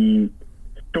the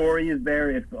story is there,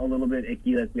 if a little bit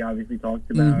icky, as we obviously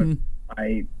talked about.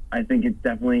 Mm-hmm. I think it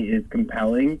definitely is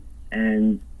compelling,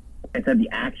 and like I said, the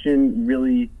action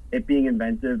really, it being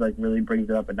inventive, really brings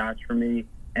it up a notch for me.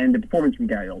 And the performance from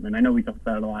Gary Oldman, I know we talked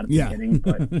about it a lot at the beginning,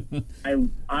 but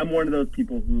I'm one of those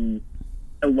people who,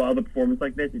 I love a performance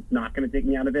like this. It's not going to take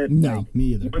me out of it. No,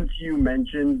 me either. Once you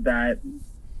mentioned that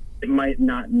it might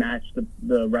not match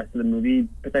the rest of the movie,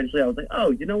 potentially, I was like,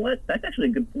 oh, you know what? That's actually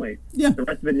a good point. Yeah. The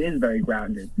rest of it is very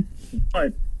grounded.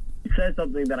 But it says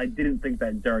something that I didn't think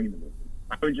that during the movie.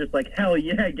 I was just like, hell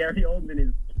yeah, Gary Oldman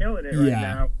is killing it right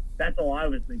now. That's all I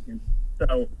was thinking.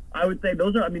 So I would say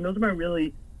those are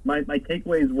my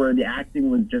takeaways were the acting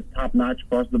was just top notch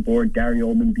across the board. Gary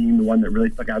Oldman being the one that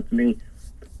really stuck out to me.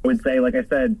 I would say, like I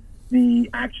said, the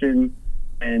action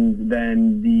And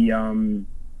then the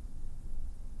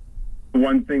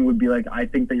one thing would be like, I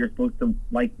think that you're supposed to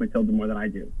like Matilda more than I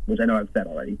do, which I know I've said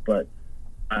already. But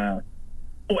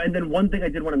and then one thing I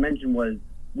did want to mention was,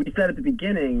 we said at the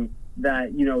beginning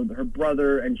that, you know, her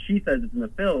brother, and she says this in the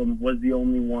film, was the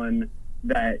only one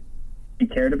that she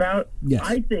cared about. Yes.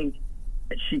 I think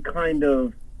that she kind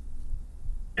of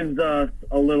gives us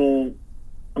a little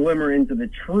glimmer into the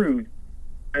truth,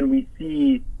 and we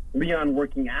see Leon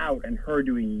working out and her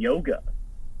doing yoga.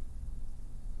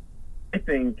 I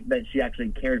think that she actually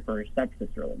cared for her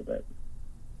stepsister a little bit.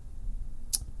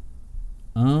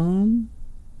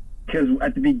 Because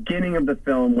at the beginning of the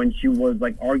film, when she was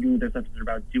like arguing with her stepsister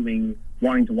about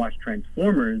wanting to watch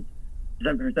Transformers,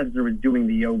 her stepsister was doing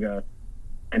the yoga,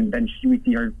 and then we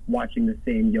see her watching the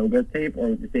same yoga tape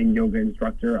or the same yoga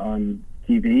instructor on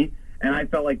TV, and I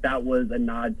felt like that was a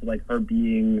nod to like her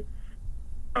being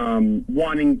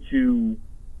wanting to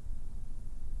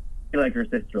be like her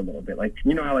sister a little bit. Like,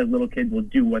 you know how like little kids will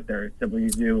do what their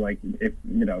siblings do, like, if,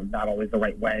 you know, not always the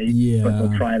right way, but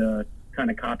they'll try to kind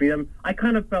of copy them. I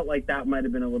kind of felt like that might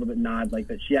have been a little bit nod, like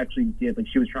that she actually did, like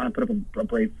she was trying to put up a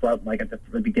brave front, like at the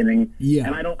beginning.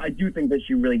 Yeah. And I do think that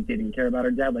she really didn't care about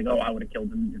her dad. Like, oh, I would have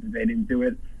killed him if they didn't do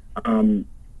it.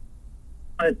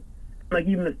 But like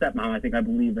even the stepmom, I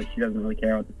believe that she doesn't really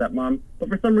care about the stepmom. But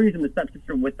for some reason, the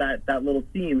stepsister with that little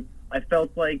scene, I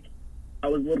felt like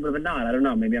that was a little bit of a nod. I don't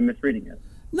know. Maybe I'm misreading it.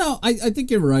 No, I think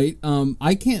you're right.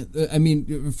 I can't. I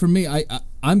mean, for me,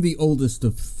 I'm the oldest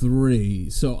of three,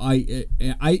 so it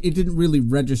didn't really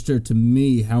register to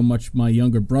me how much my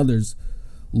younger brothers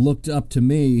looked up to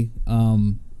me.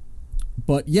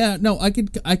 But yeah, no, I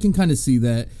can kind of see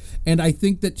that, and I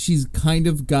think that she's kind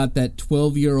of got that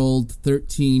 12-year-old,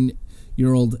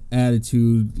 13-year-old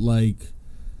attitude, like,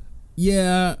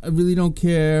 yeah, I really don't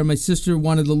care. My sister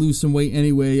wanted to lose some weight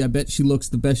anyway. I bet she looks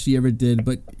the best she ever did.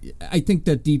 But I think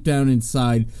that deep down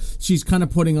inside, she's kind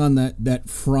of putting on that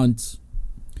front.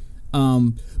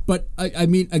 But I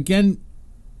mean, again,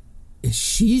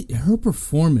 her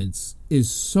performance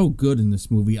is so good in this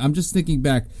movie. I'm just thinking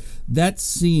back, that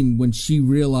scene when she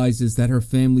realizes that her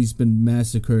family's been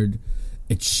massacred,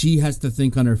 and she has to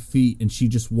think on her feet, and she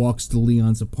just walks to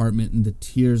Leon's apartment, and the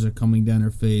tears are coming down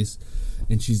her face.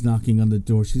 And she's knocking on the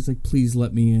door. She's like, "Please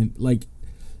let me in." Like,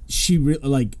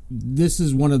 this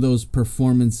is one of those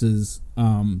performances.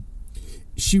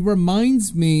 She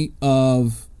reminds me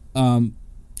of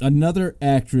another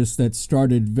actress that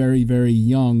started very, very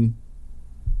young,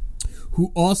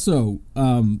 who also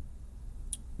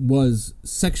was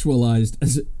sexualized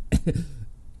as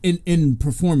in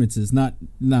performances, not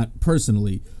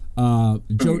personally.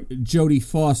 Jodie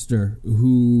Foster,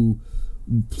 who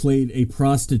played a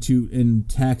prostitute in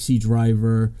Taxi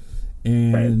Driver,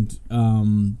 and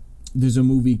there's a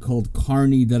movie called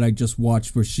Carney that I just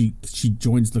watched where she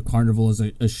joins the carnival as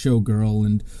a showgirl,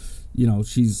 and you know,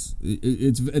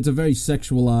 it's a very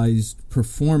sexualized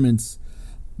performance.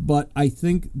 But I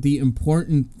think the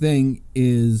important thing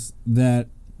is that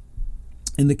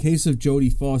in the case of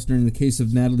Jodie Foster, in the case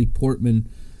of Natalie Portman,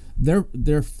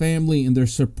 their family and their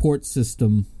support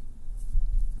system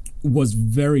was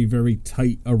very, very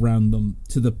tight around them,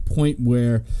 to the point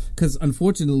where, because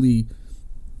unfortunately,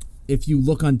 if you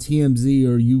look on TMZ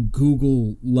or you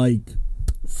Google like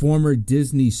former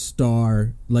Disney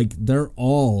star, like they're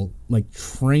all like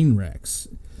train wrecks.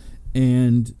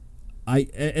 And I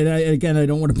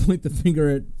don't want to point the finger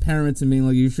at parents and being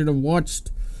like, you should have watched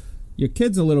your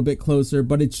kids a little bit closer,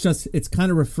 but it's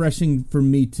kind of refreshing for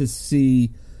me to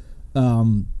see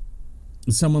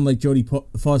someone like Jodie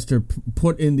Foster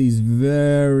put in these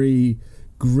very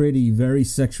gritty, very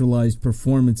sexualized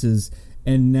performances,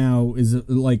 and now is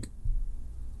like,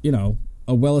 you know,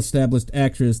 a well-established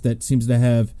actress that seems to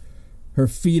have her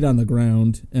feet on the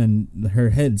ground and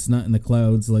her head's not in the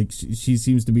clouds. Like, she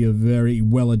seems to be a very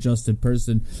well-adjusted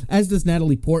person, as does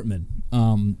Natalie Portman.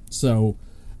 So,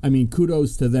 I mean,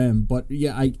 kudos to them. But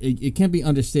yeah, it can't be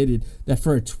understated that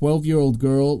for a 12-year-old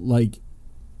girl, like,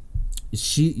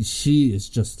 she is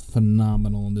just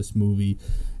phenomenal in this movie.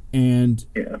 And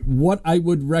what I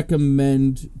would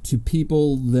recommend to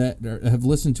people that have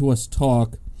listened to us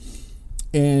talk,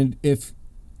 and if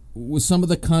with some of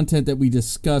the content that we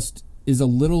discussed is a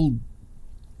little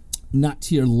not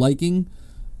to your liking,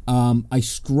 I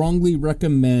strongly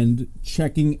recommend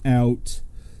checking out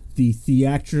the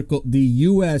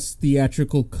U.S.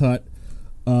 theatrical cut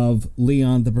of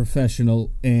Leon the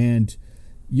Professional, and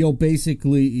you'll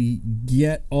basically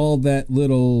get all the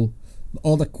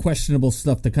questionable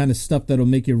stuff, the kind of stuff that'll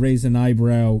make you raise an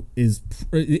eyebrow.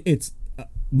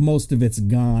 Most of it's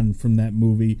gone from that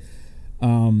movie.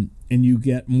 and you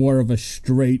get more of a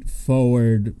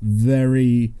straightforward,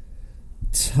 very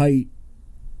tight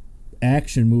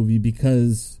action movie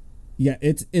because, yeah,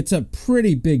 it's a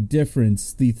pretty big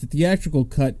difference. The theatrical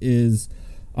cut is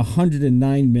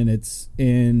 109 minutes,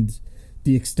 and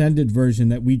the extended version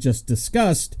that we just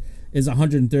discussed is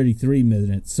 133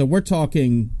 minutes. So we're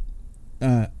talking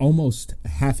almost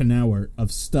half an hour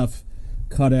of stuff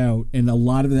cut out, and a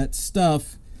lot of that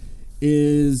stuff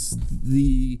is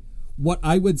what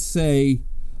I would say,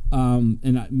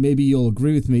 and maybe you'll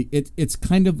agree with me, it's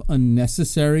kind of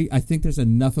unnecessary. I think there's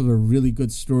enough of a really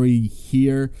good story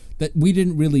here that we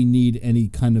didn't really need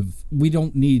we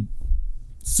don't need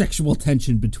sexual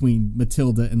tension between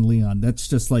Matilda and Leon. That's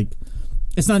just like,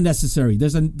 it's not necessary.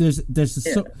 There's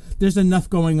enough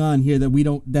going on here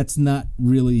that that's not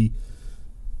really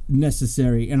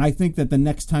necessary. And I think that the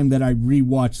next time that I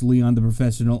rewatch Leon the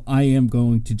Professional, I am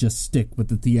going to just stick with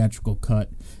the theatrical cut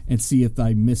and see if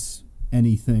I miss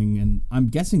anything. And I'm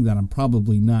guessing that I'm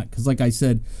probably not, because like I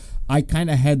said, I kind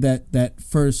of had that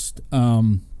first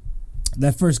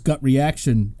gut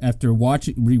reaction after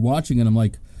rewatching it. I'm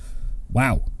like,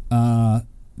 wow,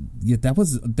 yeah, there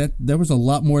was a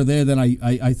lot more there than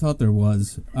I thought there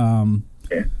was.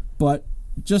 But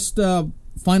just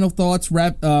final thoughts.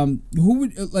 Who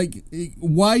would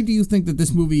why do you think that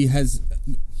this movie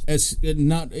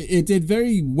it did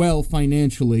very well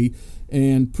financially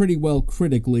and pretty well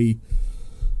critically?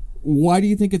 Why do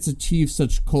you think it's achieved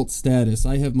such cult status?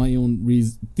 I have my own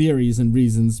theories and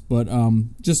reasons, but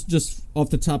just off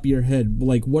the top of your head,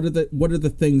 like what are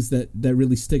the things that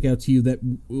really stick out to you, that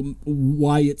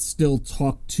why it's still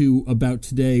talked to about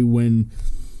today when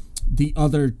the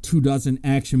other 24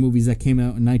 action movies that came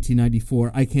out in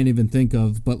 1994 I can't even think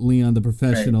of, but Leon the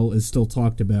Professional is still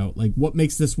talked about? Like, what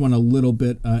makes this one a little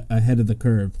bit ahead of the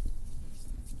curve?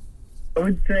 I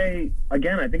would say,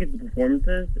 again, I think it's the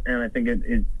performances, and I think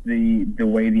it's the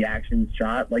way the action's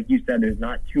shot. Like you said, there's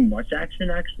not too much action,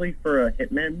 actually, for a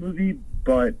Hitman movie,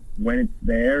 but when it's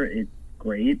there, it's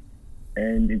great,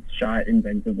 and it's shot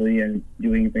inventively and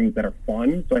doing things that are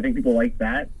fun, so I think people like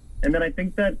that. And then I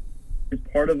think that it's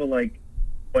part of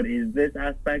what is this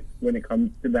aspect when it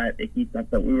comes to that icky stuff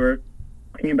that we were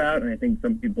talking about, and I think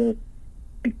some people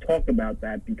talk about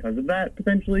that because of that,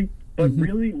 potentially. But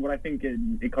really, what I think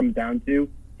it comes down to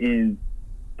is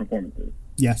performances.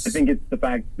 Yes. I think it's the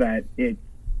fact that Gary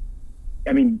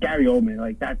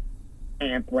Oldman, that's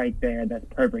amp right there. That's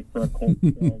perfect for a cult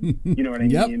film. You know what I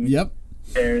mean? Yep.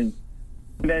 And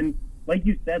then, like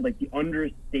you said, the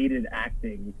understated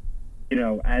acting,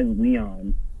 as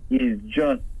Leon is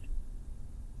just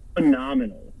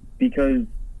phenomenal, because it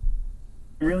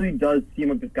really does seem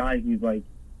like this guy who's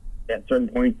at certain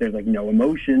points there's no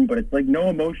emotion, but it's no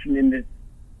emotion in this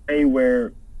way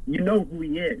where you know who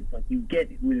he is, you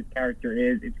get who this character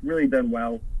is. It's really done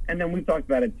well. And then we've talked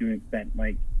about it to an extent,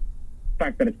 the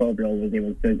fact that a 12-year-old was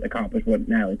able to accomplish what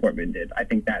Natalie Portman did. I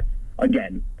think that's,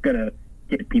 again, gonna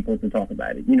get people to talk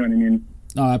about it. You know what I mean?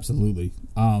 Oh, absolutely.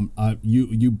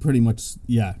 You pretty much,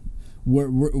 yeah.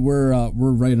 We're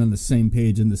right on the same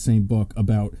page in the same book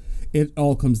about it.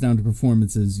 All comes down to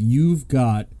performances. You've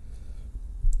got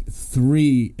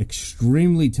 3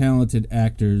 extremely talented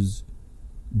actors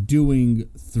doing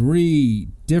 3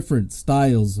 different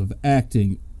styles of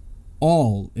acting,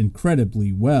 all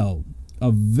incredibly well.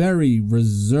 A very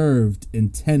reserved,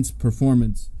 intense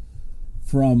performance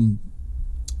from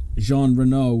Jean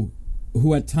Reno,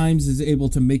 who at times is able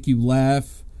to make you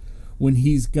laugh when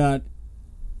he's got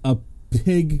a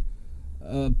pig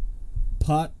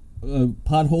pot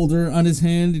holder on his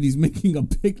hand and he's making a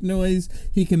pig noise.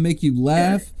 He can make you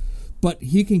laugh, but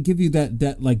he can give you that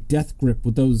death grip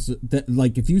with those, that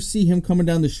if you see him coming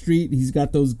down the street, he's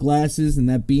got those glasses and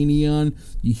that beanie on,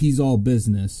 he's all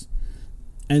business.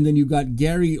 And then you got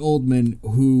Gary Oldman,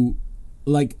 who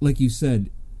like you said,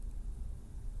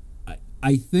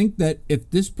 I think that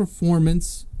if this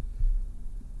performance,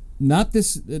 not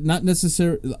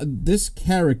necessarily this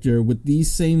character with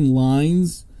these same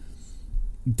lines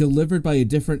delivered by a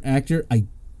different actor, I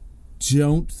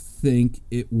don't think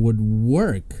it would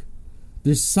work.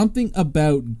 There's something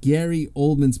about Gary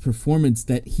Oldman's performance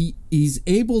that he's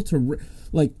able to,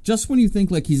 just when you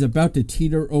think he's about to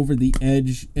teeter over the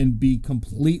edge and be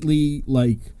completely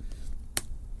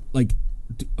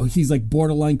he's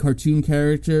borderline cartoon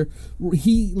character,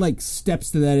 he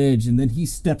steps to that edge and then he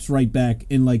steps right back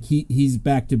and he's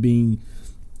back to being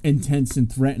intense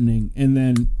and threatening. And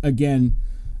then again,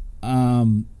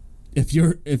 if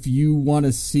you want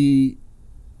to see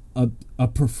a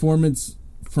performance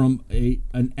from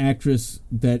an actress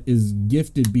that is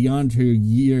gifted beyond her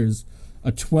years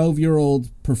a 12-year-old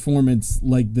performance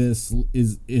like this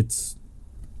it's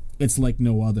like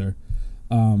no other.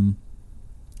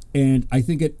 And I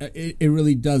think it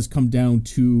really does come down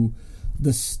to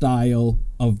the style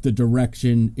of the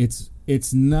direction.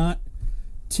 It's not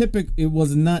typical. It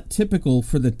was not typical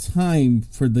for the time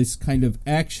for this kind of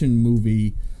action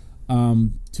movie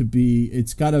to be.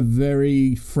 It's got a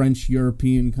very French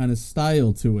European kind of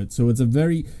style to it. So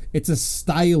it's a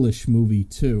stylish movie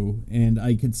too, and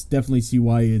I could definitely see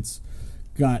why it's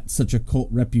got such a cult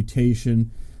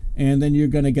reputation. And then you're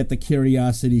going to get the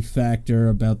curiosity factor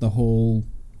about the whole,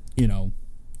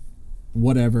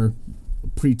 whatever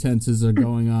pretenses are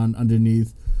going on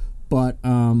underneath. But,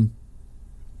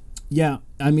 yeah,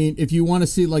 I mean, if you want to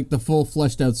see, like, the full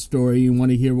fleshed out story, you want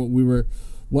to hear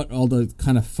what all the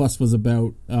kind of fuss was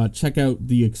about, check out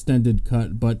the extended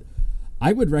cut. But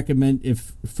I would recommend,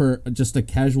 if for just a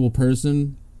casual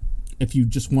person, if you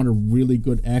just want a really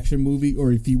good action movie,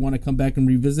 or if you want to come back and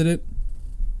revisit it,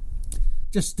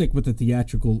 just stick with the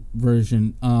theatrical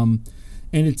version.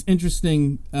 And it's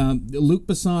interesting, Luc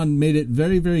Besson made it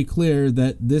very, very clear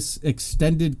that this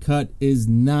extended cut is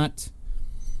not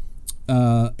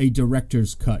a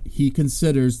director's cut. He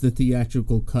considers the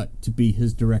theatrical cut to be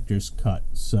his director's cut.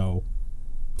 So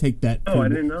take that. Oh, I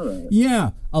didn't know that.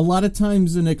 Yeah, a lot of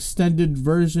times an extended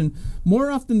version,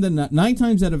 more often than not, 9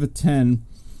 times out of 10,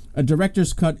 a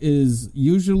director's cut is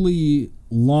usually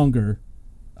longer.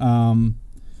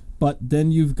 But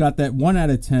then you've got that 1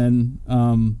 out of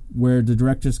 10 where the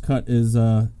director's cut is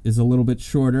a little bit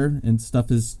shorter and stuff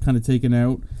is kind of taken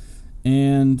out.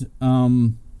 And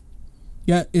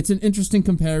yeah, it's an interesting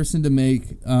comparison to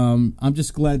make. I'm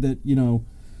just glad that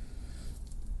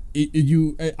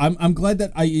I'm glad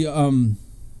that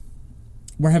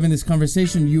we're having this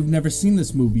conversation. You've never seen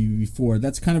this movie before.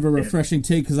 That's kind of a refreshing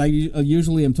take, because I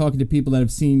usually am talking to people that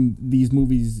have seen these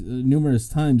movies numerous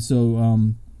times.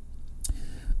 So.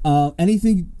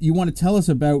 Anything you want to tell us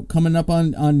about coming up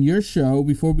on your show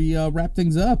before we wrap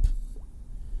things up?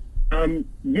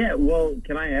 Yeah, well,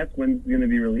 can I ask when it's going to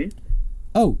be released?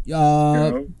 Oh,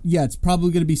 yeah, it's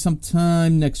probably going to be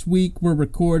sometime next week. We're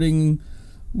recording.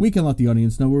 We can let the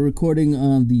audience know. We're recording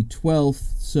on the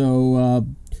 12th, so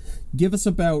give us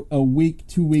about a week,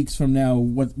 2 weeks from now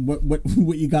what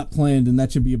you got planned, and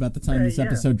that should be about the time this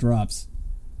episode drops.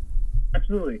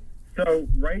 Absolutely. So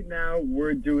right now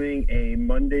we're doing a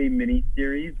Monday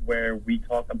mini-series where we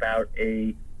talk about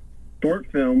a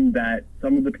short film that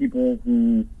some of the people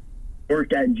who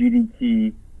work at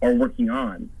GDT are working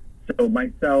on. So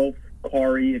myself,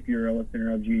 Kari, if you're a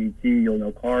listener of GDT, you'll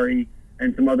know Kari,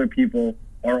 and some other people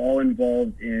are all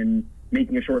involved in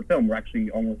making a short film. We're actually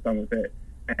almost done with it.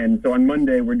 And so on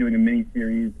Monday, we're doing a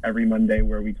mini-series every Monday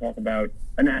where we talk about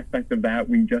an aspect of that.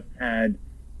 We just had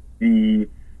the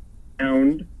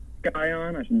sound guy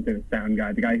on. I shouldn't say the sound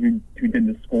guy. The guy who did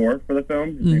the score for the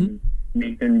film. His name is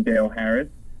Nathan Dale Harris.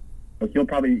 So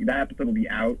that episode will be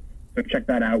out. So check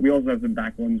that out. We also have some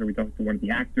back ones where we talked to one of the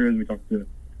actors.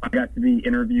 I got to be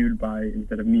interviewed by,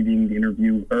 instead of me being the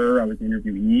interviewer, I was the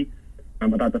interviewee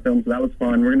about the film. So that was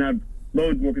fun. We're going to have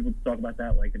loads more people to talk about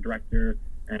that, like a director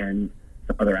and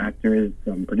some other actors,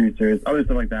 some producers, other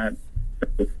stuff like that.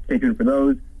 So stay tuned for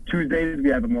those. Tuesdays, we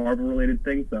have a Marvel-related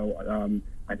thing. So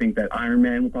I think that Iron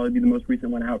Man will probably be the most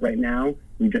recent one out right now.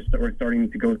 We're starting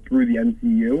to go through the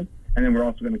MCU, and then we're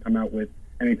also going to come out with,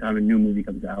 anytime a new movie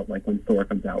comes out, like when Thor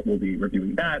comes out, we'll be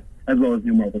reviewing that, as well as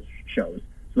new Marvel shows.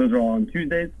 So those are all on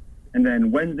Tuesdays. And then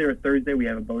Wednesday or Thursday, we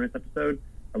have a bonus episode,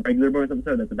 a regular bonus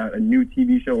episode that's about a new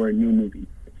TV show or a new movie.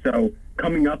 So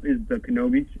coming up is the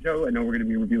Kenobi show. I know we're going to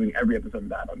be reviewing every episode of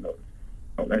that on those.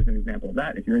 So that's an example of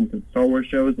that. If you're into Star Wars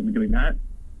shows, we'll be doing that.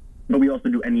 But we also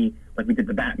do like we did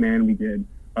the Batman, we did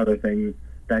other things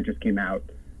that just came out.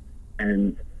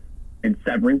 And in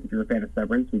Severance, if you're a fan of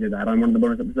Severance, we did that on one of the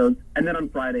bonus episodes. And then on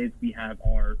Fridays, we have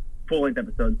our full-length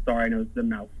episodes. Sorry, I know it's a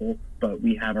mouthful, but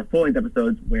we have our full-length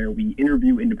episodes where we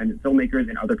interview independent filmmakers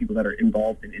and other people that are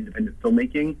involved in independent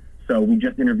filmmaking. So we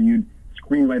just interviewed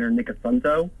screenwriter Nick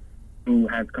Asunto, who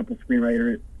has a couple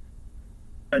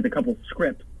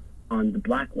scripts on the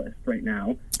blacklist right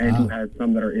now, and who has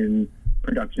some that are in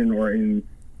production or in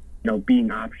being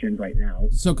optioned right now.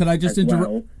 So could I just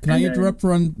interrupt? Can I interrupt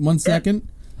for 1 second?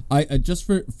 I just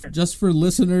for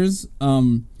listeners,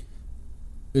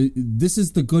 this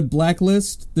is the good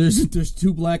blacklist. There's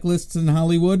 2 blacklists in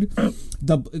Hollywood.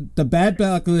 The bad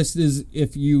blacklist is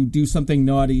if you do something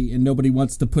naughty and nobody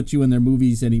wants to put you in their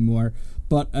movies anymore.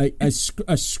 But a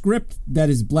script that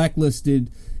is blacklisted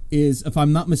is, if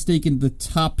I'm not mistaken, the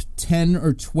top 10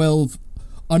 or 12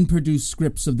 unproduced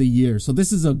scripts of the year. So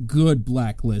this is a good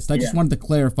blacklist. I just wanted to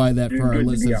clarify that for our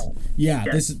listeners. Yeah,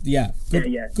 this is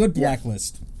good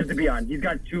blacklist. Just to be honest, he's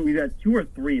got two or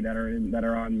three that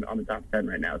are on the top 10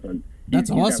 right now. So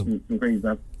that's awesome. Got some crazy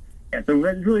stuff. Yeah, so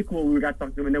that's really cool. We got to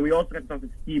talk to him, and then we also got to talk to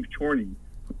Steve Chorney,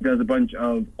 who does a bunch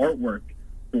of artwork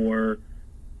for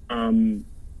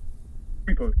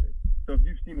free posters. So if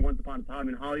you've seen Once Upon a Time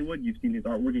in Hollywood, you've seen his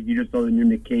artwork. If you just saw the new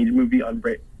Nick Cage movie,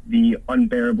 The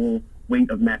Unbearable Weight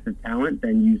of Massive Talent,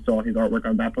 then you saw his artwork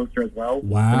on that poster as well.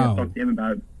 Wow. I talked to him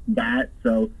about that.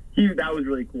 So that was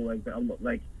really cool.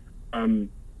 Like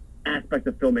aspect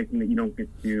of filmmaking that you don't get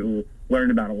to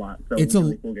learn about a lot. So it's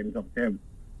really cool getting to talk to him.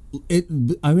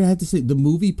 I have to say, the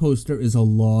movie poster is a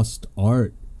lost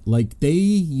art. Like, they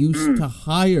used to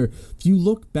hire, if you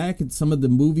look back at some of the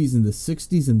movies in the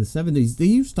 60s and the 70s, they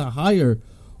used to hire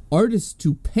artists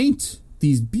to paint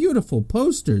these beautiful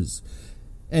posters.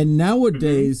 And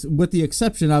nowadays, with the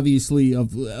exception, obviously,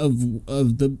 of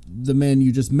the man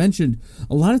you just mentioned,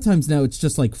 a lot of times now it's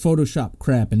just like Photoshop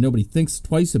crap and nobody thinks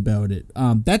twice about it.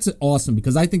 That's awesome,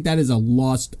 because I think that is a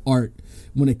lost art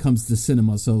when it comes to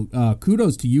cinema. So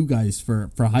kudos to you guys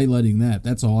for highlighting that.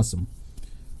 That's awesome.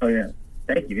 Oh, yeah.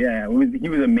 Thank you. Yeah, he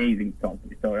was amazing to talk to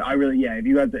me. So I really,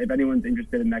 if anyone's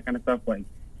interested in that kind of stuff, like,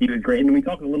 he was great. And we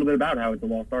talked a little bit about how it's a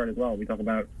lost art as well. We talk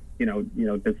about,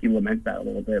 does he lament that a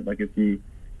little bit? Like, is he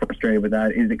frustrated with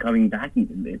that? Is it coming back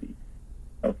even, maybe?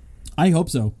 So, I hope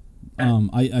so.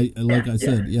 I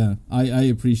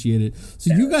appreciate it.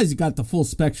 So you guys got the full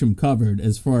spectrum covered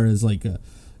as far as like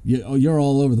you're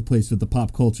all over the place with the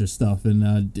pop culture stuff,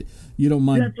 and you don't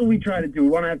mind. That's what we try to do. We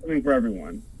want to have something for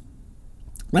everyone.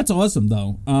 That's awesome,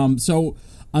 though. So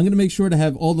I'm going to make sure to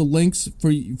have all the links for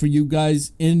you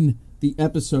guys in the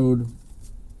episode.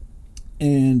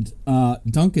 And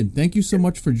Duncan, thank you so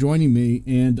much for joining me.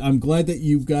 And I'm glad that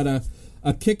you've got a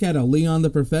kick out of Leon the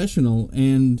Professional.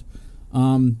 And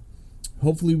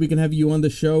hopefully we can have you on the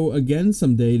show again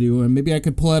someday, too. And maybe I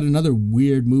could pull out another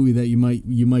weird movie that you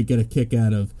might get a kick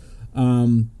out of. I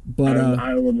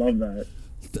would love that.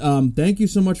 Thank you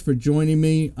so much for joining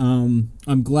me.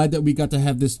 I'm glad that we got to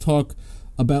have this talk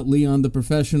about Leon the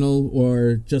Professional,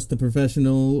 or just the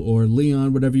Professional, or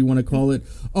Leon, whatever you want to call it.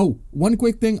 Oh, one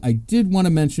quick thing I did want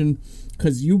to mention,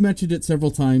 because you mentioned it several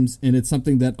times, and it's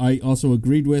something that I also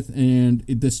agreed with, and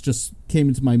this just came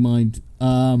into my mind.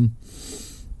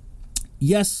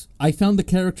 Yes, I found the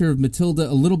character of Matilda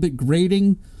a little bit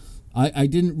grating. I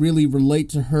didn't really relate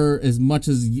to her as much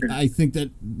as I think that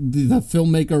the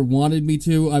filmmaker wanted me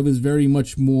to. I was very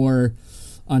much more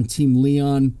on Team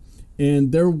Leon.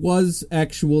 And there was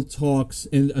actual talks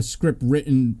and a script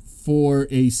written for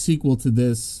a sequel to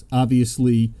this.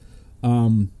 Obviously,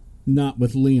 not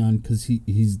with Leon because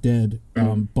he's dead.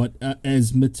 But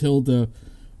as Matilda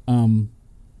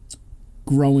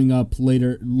growing up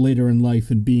later in life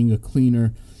and being a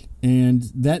cleaner.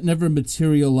 And that never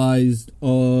materialized,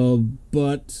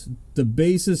 but the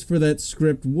basis for that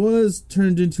script was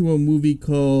turned into a movie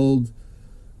called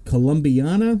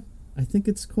Colombiana, I think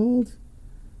it's called.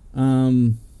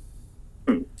 Let's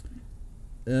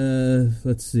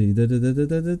see.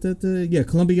 Yeah,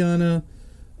 Colombiana,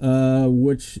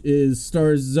 which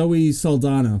stars Zoe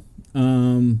Saldana.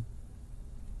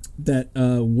 That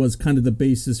was kind of the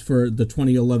basis for the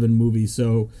 2011 movie,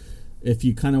 so if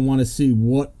you kind of want to see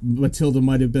what Matilda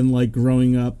might have been like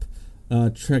growing up,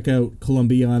 check out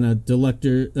Colombiana,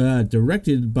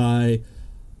 directed by,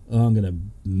 I'm going to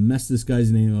mess this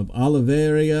guy's name up,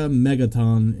 Oliveira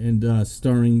Megaton, and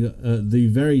starring the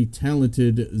very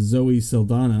talented Zoe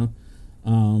Saldana.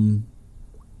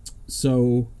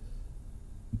 So,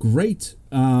 great.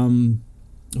 Who,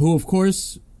 of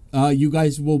course, you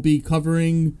guys will be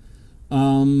covering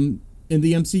in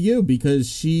the MCU, because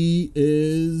she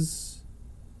is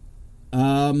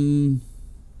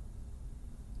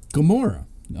Gamora.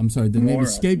 I'm sorry, the name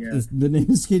escaped. Yeah. The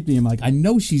name escaped me. I'm like, I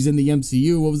know she's in the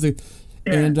MCU. What was it?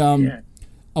 Yeah, and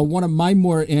one of my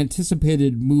more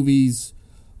anticipated movies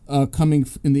coming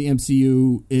in the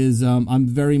MCU is I'm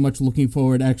very much looking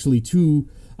forward actually to.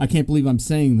 I can't believe I'm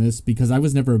saying this because I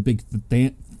was never a big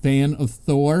fan of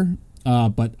Thor,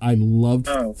 but I loved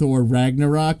Thor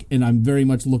Ragnarok, and I'm very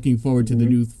much looking forward to the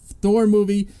new Thor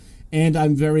movie. And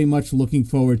I'm very much looking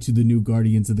forward to the new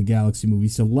Guardians of the Galaxy movie.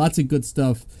 So lots of good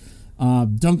stuff.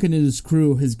 Duncan and his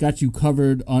crew has got you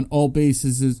covered on all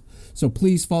bases. So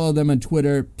please follow them on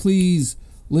Twitter. Please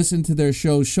listen to their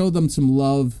shows. Show them some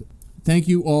love. Thank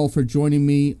you all for joining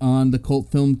me on the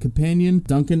Cult Film Companion.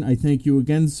 Duncan, I thank you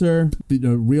again, sir. Thank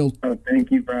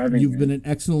you for having me. You've been an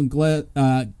excellent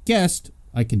guest.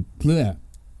 I can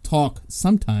talk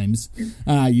sometimes,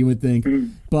 you would think.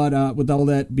 But with all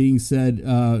that being said,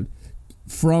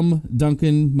 from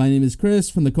Duncan, my name is Chris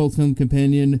from the Cult Film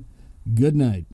Companion. Good night.